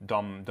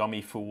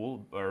dummy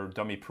fool or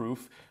dummy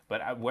proof.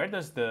 But where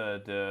does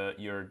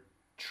your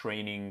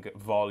training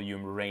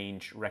volume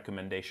range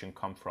recommendation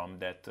come from?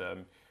 That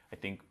I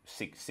think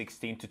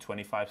 16 to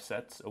 25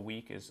 sets a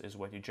week is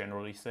what you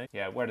generally say.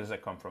 Yeah, where does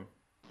that come from?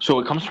 So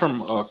it comes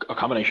from a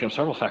combination of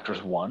several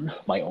factors. One,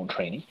 my own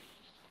training.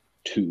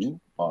 Two,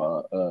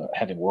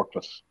 having worked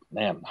with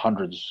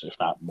hundreds, if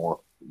not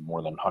more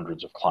than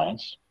hundreds of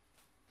clients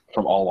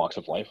from all walks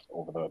of life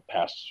over the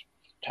past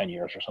 10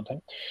 years or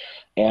something,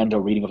 and a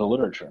reading of the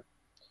literature.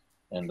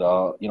 And,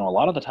 a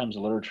lot of the times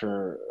the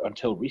literature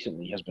until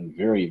recently has been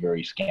very,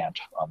 very scant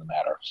on the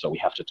matter. So we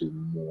have to do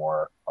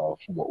more of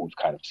what we've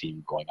kind of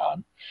seen going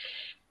on.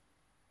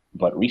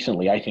 But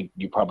recently, I think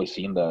you've probably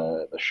seen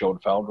the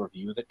Schoenfeld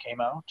review that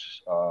came out.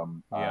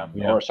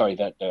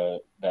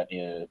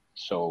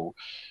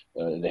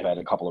 They've had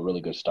a couple of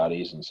really good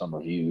studies and some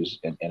reviews,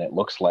 and it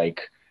looks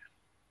like,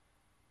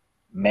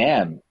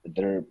 man,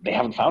 they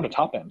haven't found a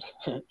top end,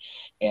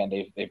 and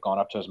they've gone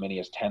up to as many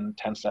as 10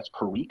 sets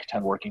per week,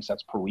 10 working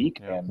sets per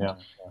week.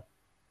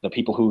 The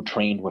people who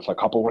trained with a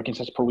couple working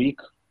sets per week,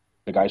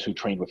 the guys who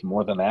trained with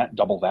more than that,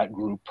 double that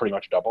group, pretty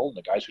much double.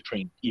 The guys who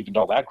trained even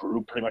double that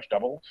group, pretty much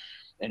double.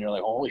 And you're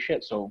like, holy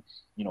shit. So,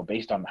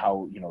 based on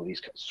how,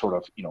 these sort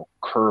of,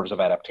 curves of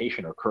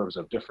adaptation or curves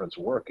of difference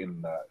work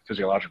in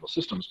physiological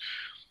systems,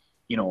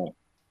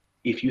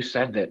 if you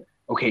said that,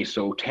 okay,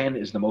 so 10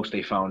 is the most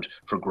they found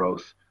for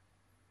growth,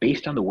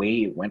 based on the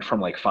way it went from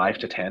like 5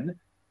 to 10,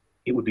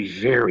 it would be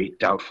very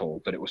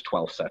doubtful that it was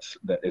 12 sets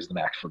that is the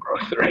max for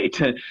growth, right?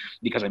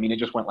 Because, it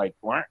just went like,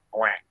 wah,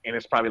 wah, and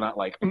it's probably not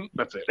like,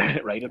 that's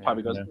it, right? It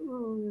probably goes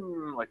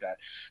like that.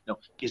 No,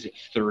 is it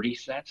 30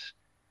 sets?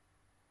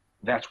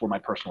 that's where my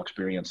personal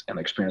experience and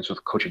experience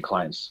with coaching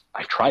clients,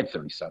 I've tried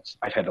 30 sets.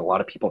 I've had a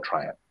lot of people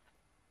try it.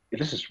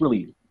 This is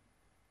really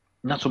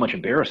not so much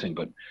embarrassing,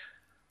 but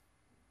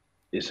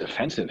it's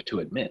offensive to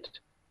admit.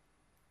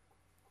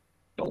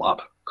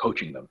 Up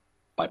coaching them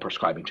by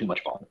prescribing too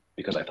much volume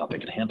because I thought they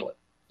could handle it.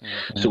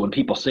 Mm-hmm. So when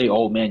people say,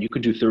 oh man, you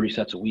could do 30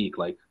 sets a week,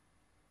 like,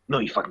 no,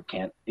 you fucking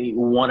can't.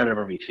 One out of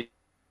every people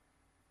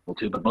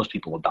too, but most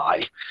people will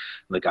die.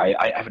 Like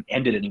I haven't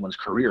ended anyone's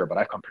career, but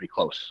I've come pretty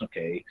close,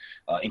 okay,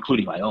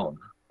 including my own.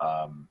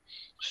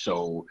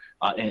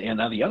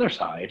 And on the other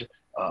side,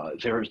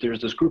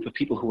 there's this group of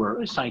people who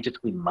are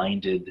scientifically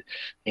minded,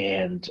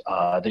 and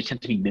they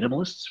tend to be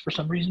minimalists for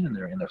some reason in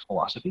their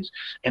philosophies,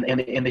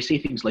 and they say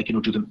things like,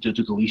 do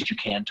the least you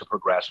can to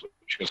progress, which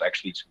is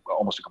actually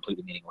almost a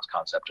completely meaningless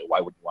concept.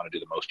 Why would you want to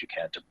do the most you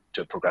can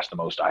to progress the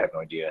most? I have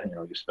no idea.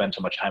 You spend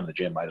so much time in the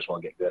gym, might as well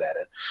get good at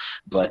it.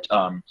 But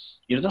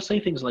they'll say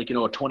things like,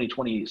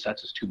 20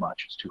 sets is too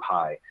much, it's too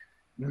high.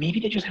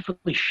 Maybe they just have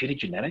really shitty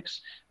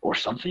genetics or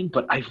something,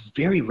 but I've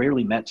very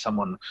rarely met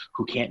someone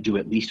who can't do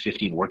at least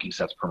 15 working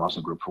sets per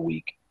muscle group per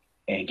week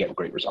and get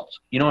great results.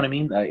 You know what I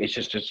mean? It's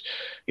just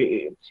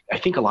I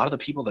think a lot of the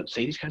people that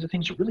say these kinds of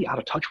things are really out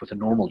of touch with the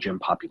normal gym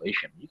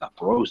population. You got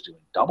bros doing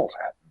double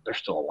that. They're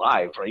still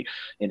alive, right?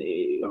 And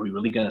are we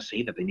really going to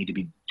say that they need to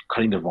be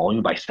cutting their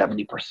volume by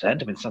 70%? I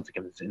mean, it sounds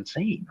like it's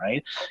insane,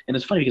 right? And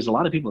it's funny because a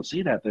lot of people that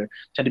say that, they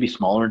tend to be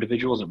smaller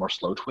individuals and more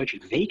slow twitch.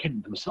 They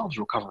can themselves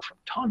recover from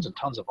tons and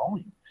tons of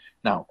volume.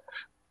 Now,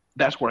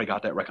 that's where I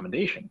got that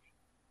recommendation.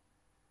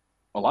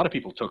 A lot of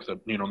people took the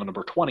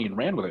number 20 and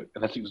ran with it,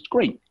 and that's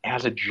great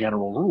as a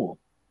general rule.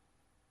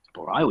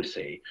 But what I would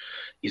say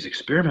is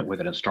experiment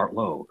with it and start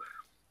low.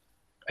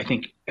 I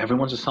think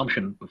everyone's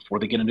assumption before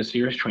they get into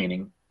serious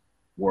training,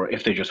 or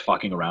if they're just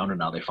fucking around and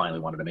now they finally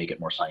wanted to make it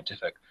more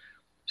scientific,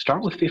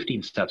 start with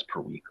 15 sets per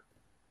week,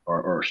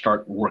 or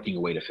start working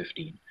away to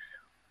 15.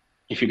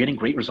 If you're getting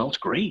great results,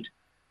 great.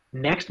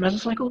 Next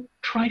mesocycle,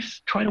 try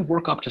to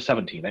work up to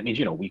 17. That means,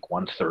 week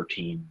 1,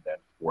 13, then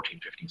 14,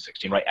 15,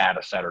 16, right? Add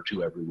a set or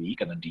two every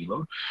week and then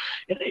deload.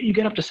 And you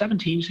get up to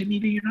 17, you say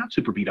maybe you're not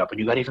super beat up and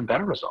you got even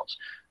better results.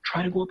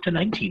 Try to go up to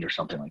 19 or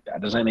something like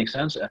that. Does that make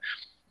sense?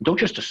 Don't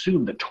just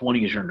assume that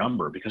 20 is your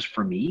number, because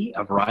for me,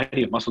 a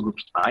variety of muscle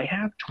groups I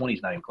have, 20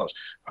 is not even close.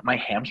 But my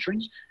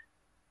hamstrings,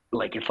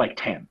 it's like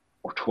 10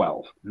 or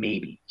 12,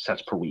 maybe,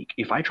 sets per week.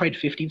 If I tried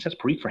 15 sets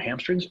per week for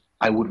hamstrings,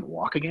 I wouldn't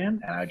walk again,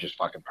 and I'd just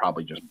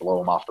probably just blow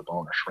them off the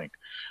bone or shrink.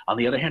 On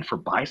the other hand, for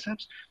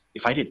biceps,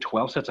 if I did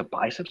 12 sets of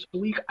biceps a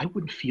week, I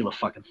wouldn't feel a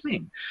fucking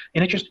thing.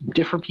 And it's just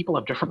different people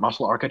have different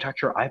muscle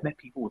architecture. I've met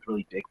people with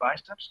really big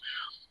biceps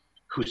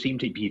who seem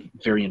to be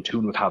very in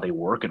tune with how they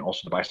work, and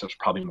also the biceps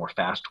probably more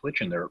fast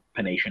twitch and their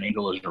pennation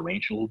angle is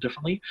arranged a little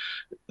differently.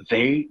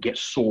 They get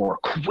sore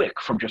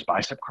quick from just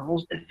bicep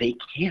curls. They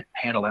can't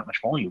handle that much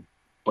volume,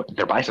 but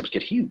their biceps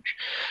get huge,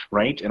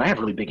 right? And I have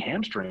really big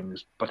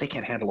hamstrings, but they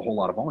can't handle a whole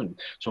lot of volume.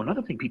 So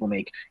another thing people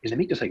make is they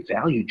make this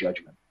value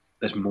judgment,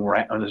 this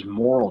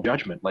moral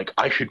judgment, like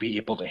I should be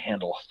able to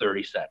handle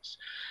 30 sets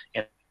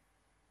and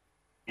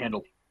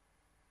handle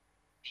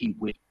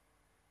with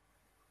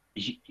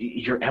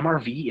your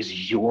MRV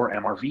is your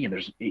MRV,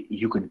 and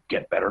you can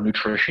get better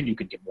nutrition, you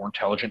can get more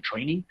intelligent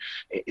training,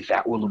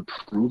 that will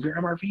improve your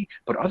MRV.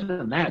 But other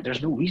than that,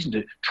 there's no reason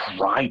to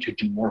try to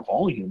do more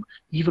volume,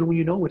 even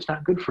when it's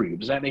not good for you.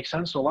 Does that make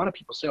sense? So a lot of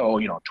people say,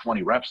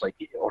 20 reps,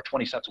 or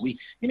 20 sets a week.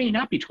 It may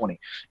not be 20.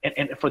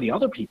 And for the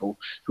other people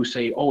who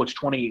say, it's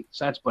 20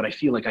 sets, but I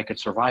feel like I could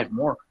survive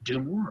more, do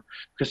more.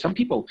 Because some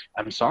people,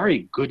 I'm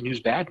sorry, good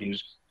news, bad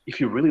news, if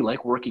you really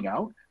like working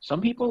out, some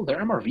people, their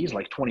MRV is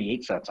like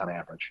 28 sets on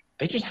average.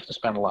 They just have to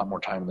spend a lot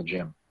more time in the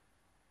gym.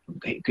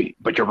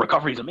 But your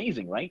recovery is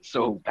amazing, right?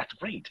 So that's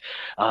great.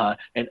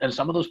 And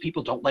some of those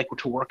people don't like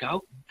to work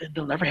out,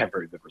 they'll never have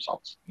very good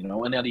results, And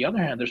on the other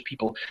hand, there's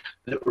people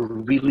that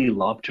really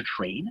love to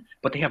train,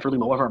 but they have really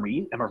low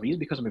MRVs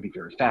because they may be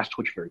very fast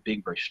twitch, very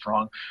big, very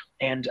strong.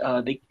 And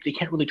they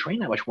can't really train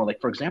that much more. Like,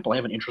 for example, I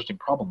have an interesting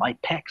problem. My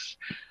pecs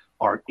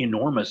are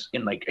enormous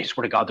in I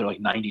swear to God, they're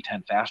like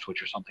 90-10 fast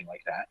twitch or something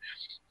like that.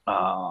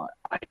 I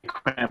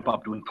cramp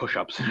up doing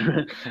push-ups,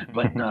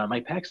 but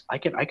my pecs, I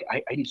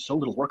need so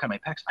little work on my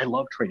pecs. I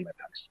love training my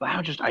pecs, but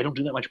I don't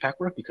do that much pec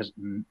work because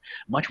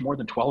much more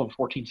than 12 or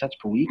 14 sets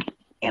per week,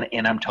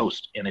 and I'm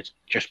toast, and it's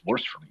just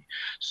worse for me.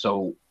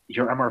 So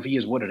your MRV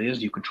is what it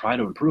is. You can try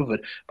to improve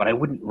it, but I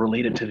wouldn't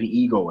relate it to the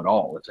ego at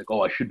all. It's like,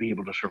 I should be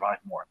able to survive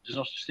more. There's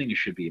no such thing as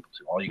should be able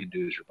to. All you can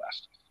do is your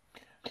best.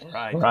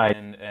 Right.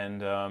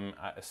 And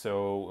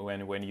so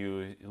when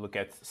you look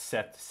at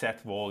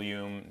set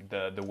volume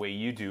the way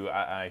you do,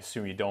 I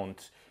assume you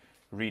don't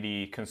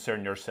really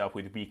concern yourself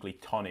with weekly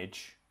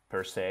tonnage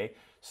per se.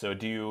 So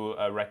do you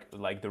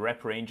the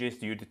rep ranges?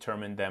 Do you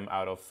determine them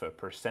out of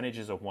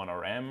percentages of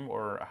 1RM,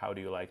 or how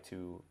do you like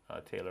to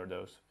tailor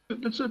those?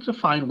 It's a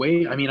fine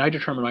way. I mean, I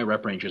determine my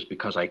rep ranges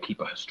because I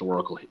keep a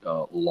historical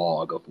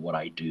log of what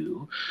I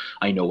do.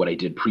 I know what I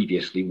did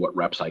previously, what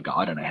reps I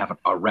got, and I have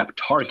a rep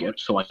target,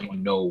 so I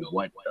know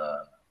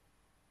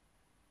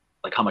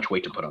how much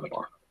weight to put on the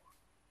bar.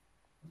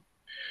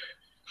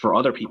 For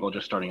other people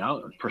just starting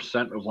out,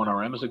 percent of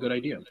 1RM is a good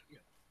idea.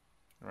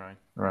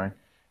 Right.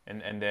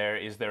 And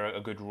is there a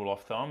good rule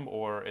of thumb,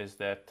 or is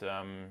that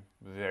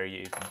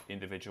very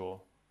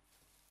individual?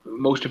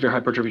 Most of your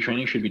hypertrophy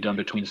training should be done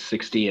between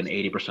 60 and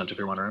 80% of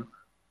your 1RM.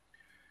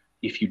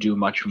 If you do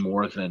much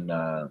more than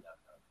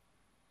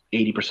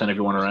 80% of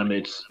your 1RM,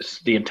 it's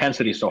the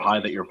intensity is so high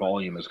that your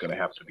volume is going to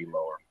have to be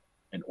lower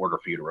in order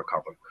for you to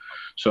recover.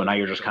 So now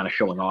you're just kind of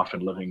showing off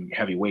and lifting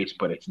heavy weights,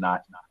 but it's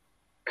not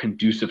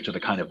conducive to the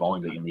kind of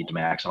volume that you need to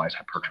maximize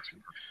hypertrophy.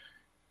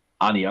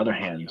 On the other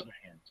hand,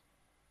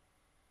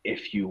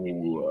 if you,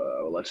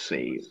 let's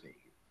say,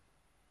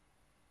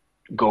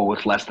 go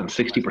with less than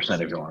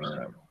 60% of your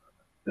 1RM,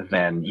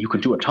 then you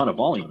could do a ton of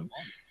volume.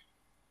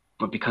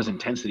 But because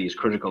intensity is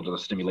critical to the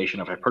stimulation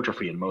of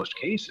hypertrophy in most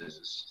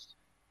cases,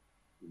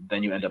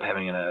 then you end up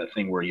having a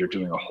thing where you're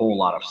doing a whole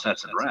lot of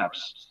sets and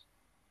reps,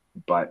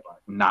 but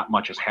not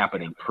much is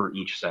happening per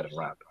each set and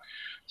rep.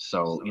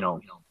 So,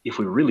 if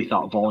we really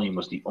thought volume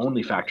was the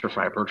only factor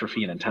for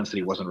hypertrophy and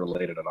intensity wasn't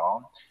related at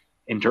all,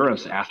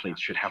 endurance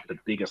athletes should have the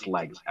biggest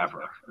legs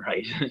ever,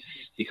 right?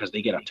 Because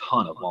they get a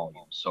ton of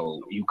volume.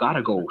 So you got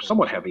to go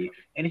somewhat heavy.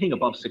 Anything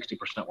above 60%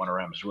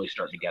 1RM is really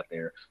starting to get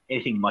there.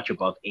 Anything much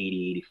above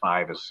 80,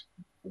 85 is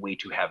way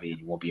too heavy.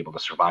 You won't be able to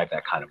survive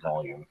that kind of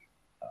volume.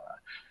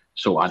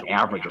 So on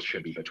average, it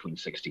should be between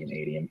 60 and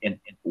 80. And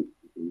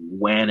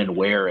when and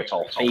where, it's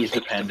all phase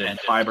dependent,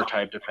 fiber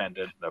type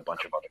dependent, and a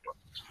bunch of other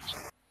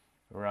differences.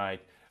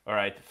 Right. All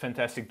right.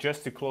 Fantastic.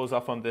 Just to close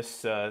off on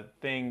this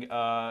thing,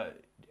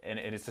 and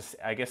it's,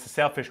 I guess, a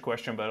selfish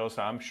question, but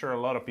also I'm sure a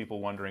lot of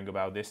people wondering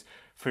about this.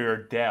 For your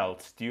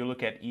delts, do you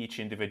look at each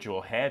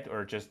individual head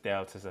or just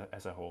delts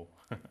as a whole?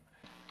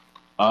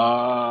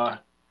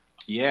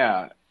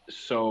 Yeah.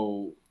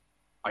 So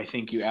I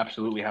think you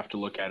absolutely have to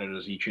look at it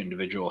as each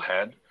individual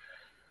head.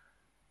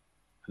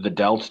 The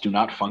delts do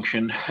not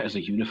function as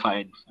a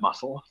unified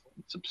muscle.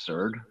 It's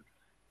absurd.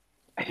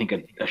 I think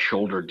a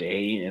shoulder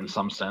day in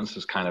some sense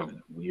is kind of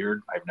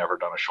weird. I've never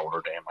done a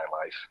shoulder day in my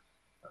life.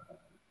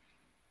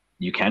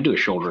 You can do a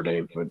shoulder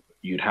day, but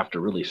you'd have to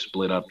really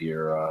split up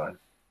your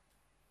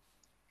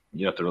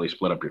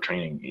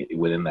training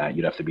within that.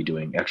 You'd have to be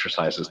doing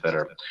exercises that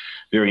are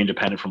very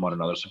independent from one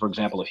another. So for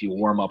example, if you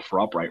warm up for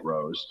upright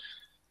rows,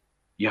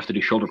 you have to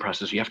do shoulder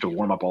presses. You have to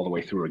warm up all the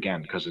way through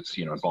again because it's,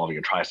 involving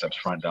your triceps,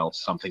 front delts,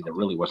 something that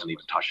really wasn't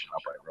even touched in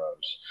upright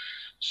rows.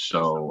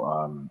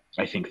 So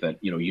I think that,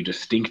 you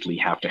distinctly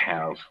have to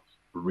have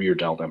rear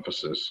delt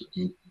emphasis,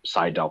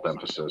 side delt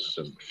emphasis,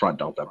 and front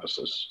delt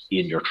emphasis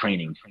in your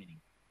training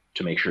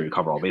to make sure you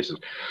cover all bases.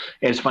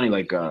 And it's funny,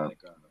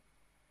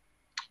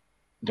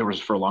 there was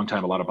for a long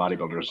time a lot of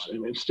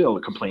bodybuilders still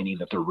complaining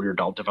that their rear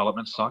delt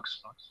development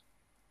sucks.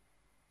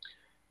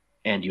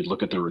 And you'd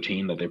look at the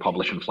routine that they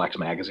publish in Flex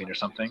magazine or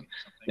something,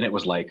 and it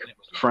was like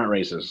front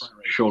raises,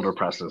 shoulder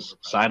presses,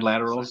 side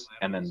laterals,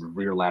 and then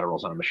rear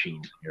laterals on a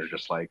machine. You're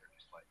just like,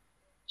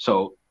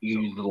 so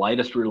the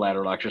lightest rear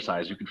lateral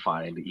exercise you can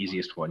find, the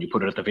easiest one, you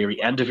put it at the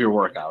very end of your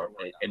workout,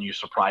 and you're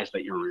surprised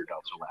that your rear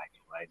delts are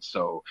lagging, right?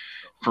 So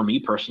for me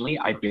personally,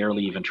 I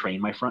barely even train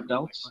my front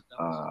delts.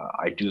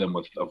 I do them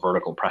with a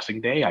vertical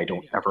pressing day. I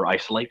don't ever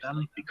isolate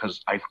them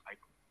because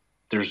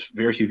there's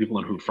very few people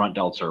in who front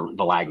delts are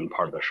the lagging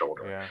part of the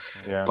shoulder.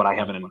 Yeah. But I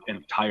have an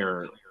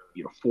entire,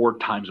 4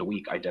 times a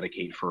week I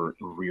dedicate for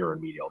rear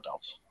and medial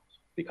delts.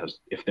 Because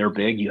if they're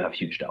big, you have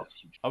huge delts.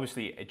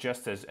 Obviously,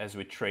 just as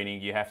with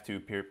training, you have to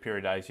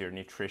periodize your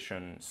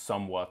nutrition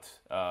somewhat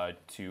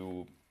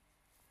to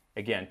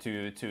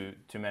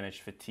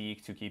manage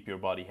fatigue, to keep your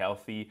body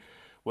healthy.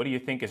 What do you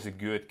think is a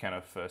good kind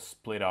of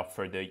split up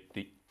for the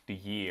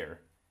year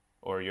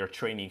or your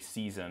training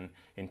season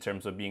in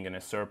terms of being in a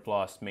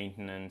surplus,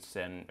 maintenance,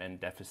 and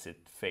deficit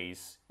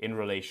phase in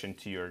relation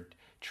to your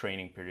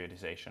training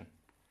periodization?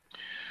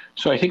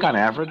 So I think on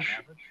average,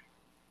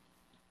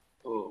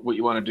 what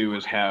you want to do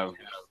is have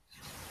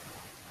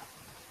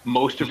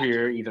most of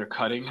your either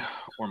cutting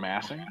or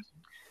massing,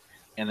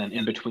 and then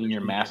in between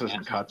your masses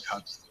and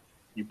cuts,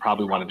 you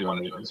probably want to do a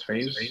maintenance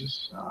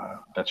phase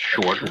that's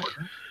shorter.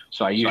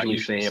 So I usually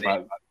say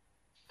about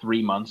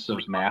 3 months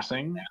of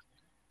massing,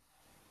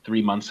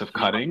 3 months of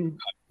cutting,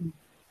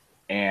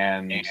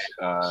 and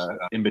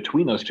in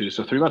between those two,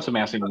 so 3 months of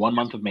massing, 1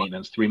 month of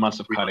maintenance, 3 months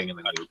of cutting, and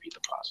then you repeat the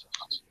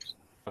process.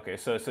 Okay,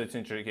 so it's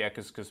interesting, yeah,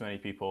 because many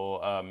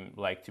people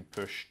like to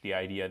push the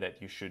idea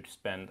that you should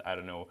spend,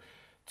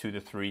 2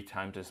 to 3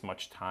 times as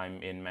much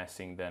time in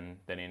massing than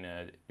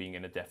in being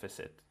in a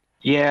deficit.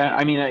 Yeah,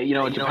 I mean,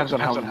 it depends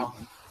on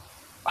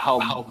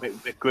how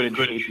good in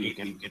shape you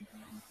can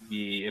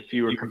be. If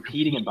you were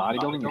competing in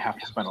bodybuilding, you have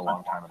to spend a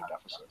long time in a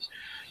deficit.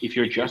 If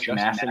you're just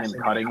massing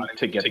and cutting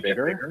to get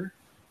bigger,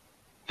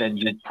 then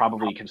you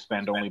probably can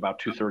spend only about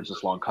 2/3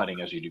 as long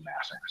cutting as you do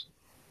massing.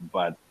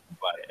 But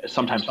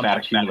sometimes fat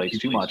accumulates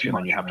too much, and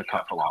then you have to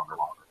cut for longer.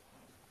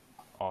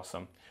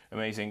 Awesome,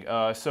 amazing.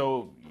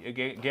 So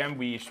again,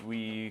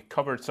 we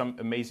covered some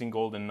amazing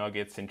golden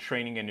nuggets in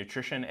training and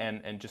nutrition.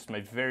 And just my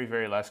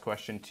very last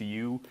question to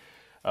you: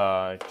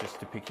 just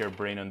to pick your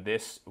brain on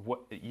this.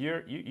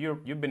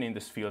 You've been in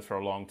this field for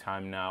a long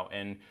time now,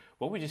 and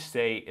what would you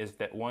say is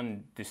that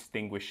one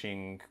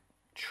distinguishing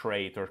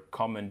trait or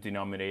common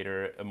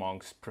denominator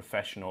amongst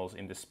professionals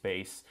in the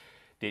space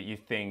that you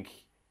think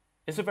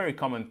is a very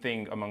common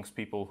thing amongst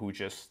people who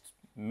just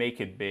make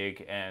it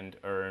big and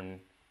earn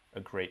a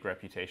great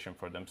reputation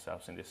for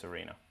themselves in this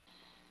arena?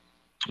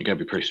 You got to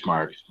be pretty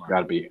smart. You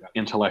got to be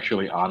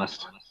intellectually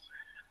honest.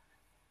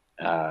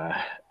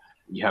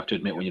 You have to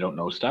admit when you don't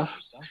know stuff.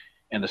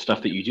 And the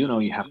stuff that you do know,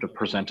 you have to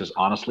present as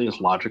honestly, as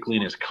logically,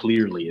 and as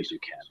clearly as you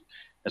can.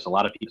 As a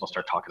lot of people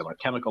start talking about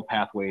chemical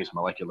pathways,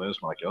 molecular this,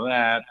 molecular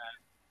that,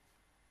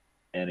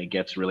 and it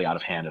gets really out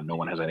of hand and no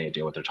one has any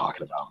idea what they're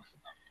talking about.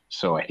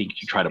 So I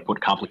think you try to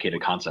put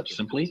complicated concepts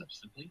simply,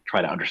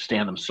 try to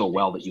understand them so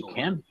well that you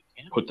can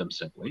put them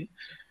simply,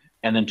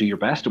 and then do your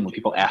best. And when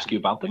people ask you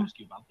about them,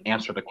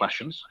 answer the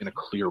questions in a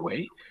clear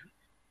way.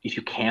 If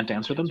you can't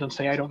answer them, then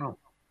say, I don't know.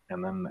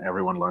 And then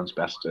everyone learns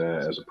best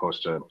as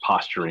opposed to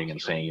posturing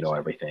and saying you know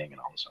everything and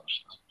all this other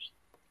stuff.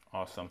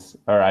 Awesome.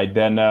 All right,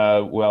 then,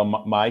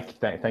 Mike,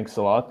 thanks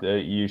a lot.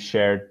 You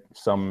shared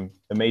some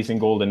amazing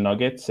golden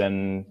nuggets,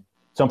 and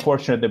it's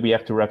unfortunate that we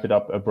have to wrap it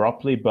up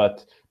abruptly,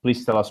 but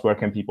please tell us where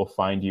can people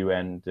find you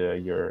and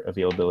your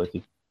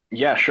availability.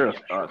 Yeah, sure.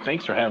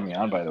 Thanks for having me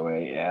on, by the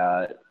way.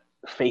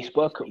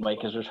 Facebook, Mike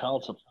Israetel,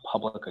 it's a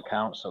public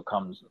account, so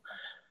come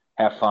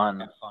have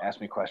fun,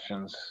 ask me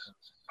questions,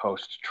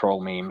 post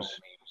troll memes.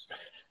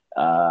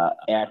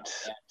 At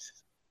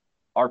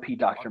RP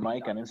Dr.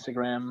 Mike on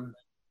Instagram,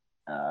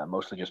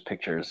 mostly just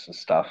pictures and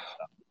stuff.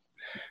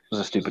 It was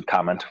a stupid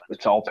comment.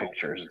 It's all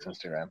pictures. It's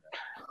Instagram.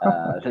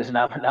 There's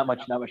not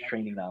much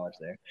training knowledge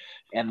there.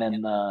 And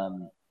then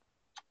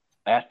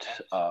at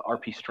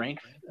RP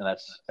Strength, and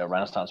that's a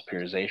Renaissance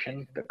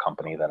Periodization, the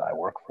company that I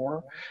work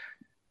for,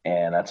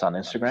 and that's on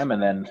Instagram.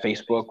 And then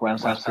Facebook,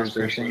 Renaissance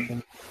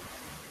Periodization,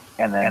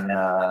 and then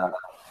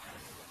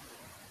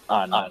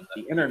on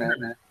the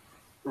internet.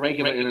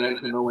 Regular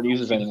internet that no one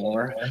uses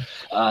anymore.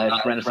 It's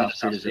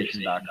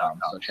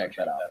renaissanceperiodization.com, so check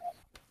that out.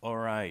 All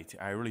right.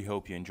 I really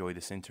hope you enjoyed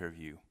this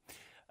interview.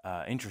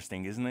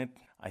 Interesting, isn't it?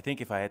 I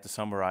think if I had to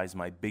summarize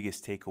my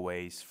biggest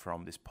takeaways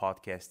from this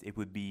podcast, it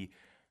would be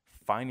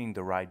finding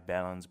the right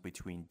balance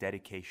between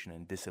dedication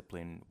and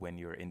discipline when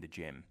you're in the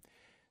gym.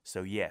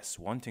 So yes,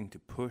 wanting to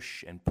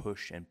push and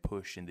push and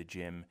push in the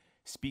gym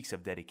speaks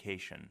of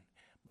dedication.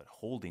 But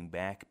holding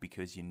back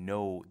because you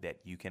know that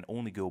you can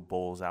only go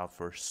balls out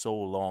for so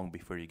long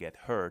before you get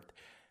hurt,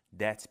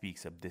 that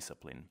speaks of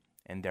discipline.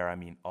 And there I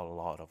mean a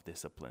lot of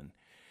discipline.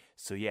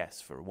 So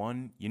yes, for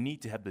one, you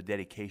need to have the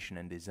dedication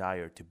and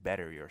desire to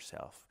better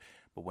yourself.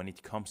 But when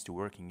it comes to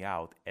working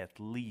out, at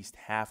least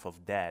half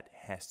of that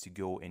has to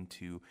go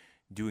into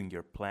doing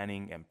your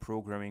planning and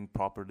programming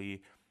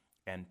properly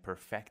and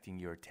perfecting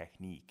your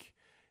technique.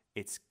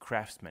 It's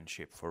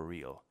craftsmanship for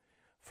real.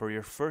 For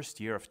your first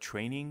year of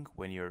training,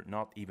 when you're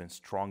not even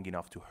strong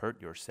enough to hurt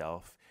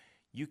yourself,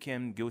 you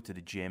can go to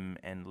the gym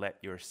and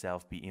let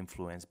yourself be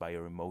influenced by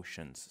your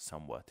emotions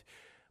somewhat.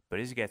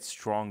 But as you get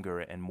stronger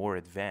and more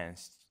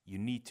advanced, you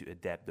need to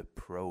adapt the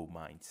pro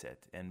mindset.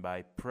 And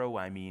by pro,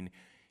 I mean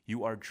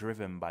you are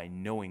driven by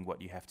knowing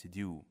what you have to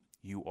do.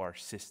 You are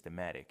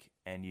systematic,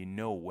 and you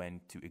know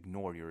when to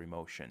ignore your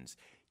emotions,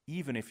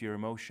 even if your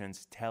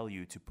emotions tell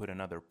you to put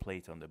another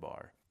plate on the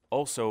bar.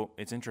 Also,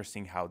 it's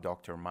interesting how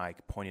Dr.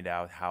 Mike pointed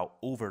out how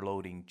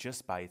overloading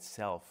just by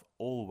itself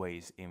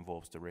always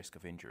involves the risk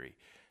of injury.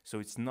 So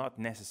it's not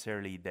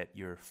necessarily that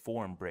your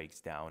form breaks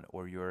down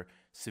or you're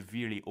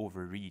severely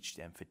overreached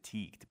and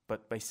fatigued,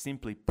 but by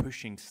simply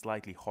pushing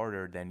slightly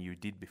harder than you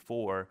did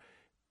before,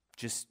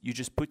 you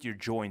just put your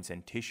joints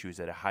and tissues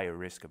at a higher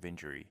risk of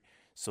injury.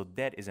 So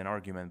that is an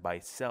argument by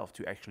itself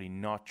to actually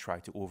not try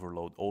to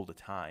overload all the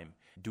time.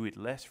 Do it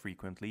less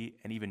frequently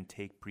and even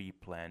take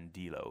pre-planned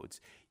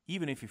deloads,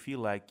 even if you feel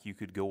like you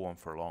could go on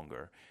for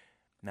longer.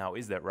 Now,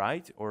 is that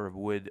right? Or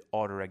would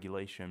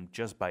auto-regulation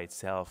just by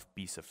itself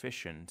be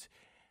sufficient?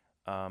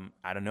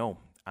 I don't know.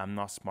 I'm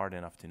not smart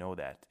enough to know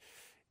that.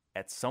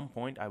 At some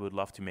point, I would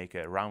love to make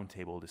a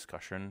roundtable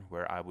discussion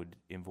where I would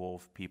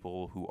involve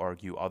people who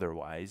argue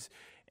otherwise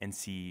and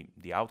see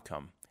the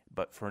outcome.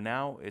 But for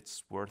now,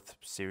 it's worth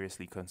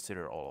seriously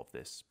consider all of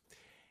this.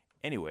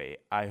 Anyway,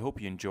 I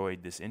hope you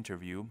enjoyed this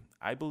interview.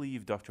 I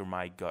believe Dr.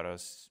 Mike got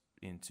us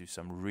into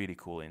some really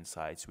cool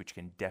insights, which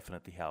can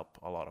definitely help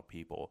a lot of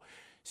people.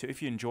 So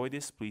if you enjoyed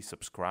this, please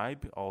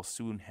subscribe. I'll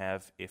soon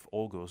have, if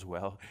all goes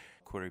well,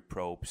 Corey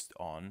Probst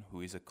on,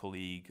 who is a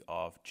colleague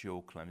of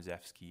Joe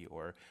Klemzewski,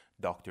 or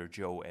Dr.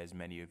 Joe, as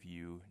many of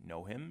you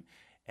know him,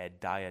 at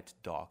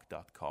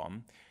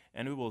dietdoc.com.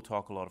 And we will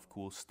talk a lot of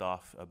cool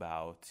stuff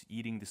about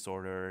eating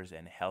disorders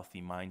and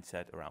healthy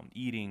mindset around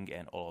eating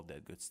and all of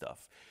that good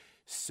stuff.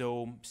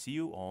 So see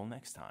you all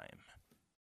next time.